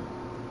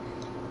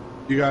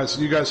 You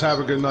guys have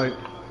a good night.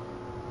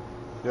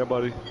 Yeah,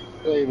 buddy.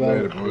 Hey,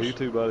 buddy. Later, Yeah, you boys.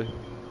 too, buddy.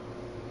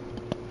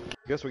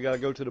 Guess we gotta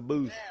go to the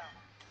booth.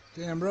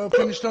 Damn, bro.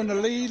 Finished on the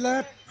lead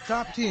lap,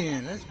 top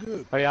 10. That's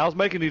good. Hey, I was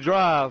making you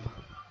drive.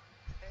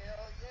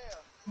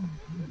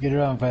 Good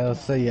run,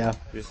 fellas. See ya.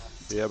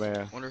 Yeah,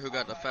 man. Wonder who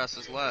got the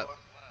fastest lap.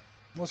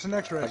 What's the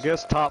next I race?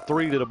 guess top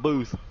 3 to the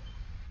booth.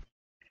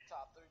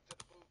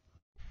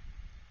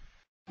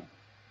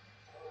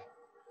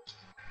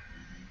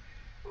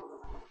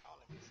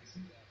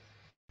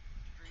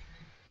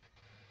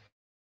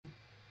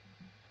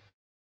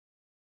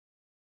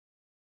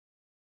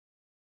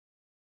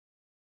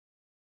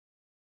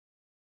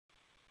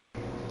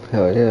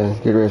 Hell yeah.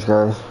 Good race,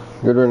 guys.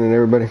 Good running,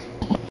 everybody.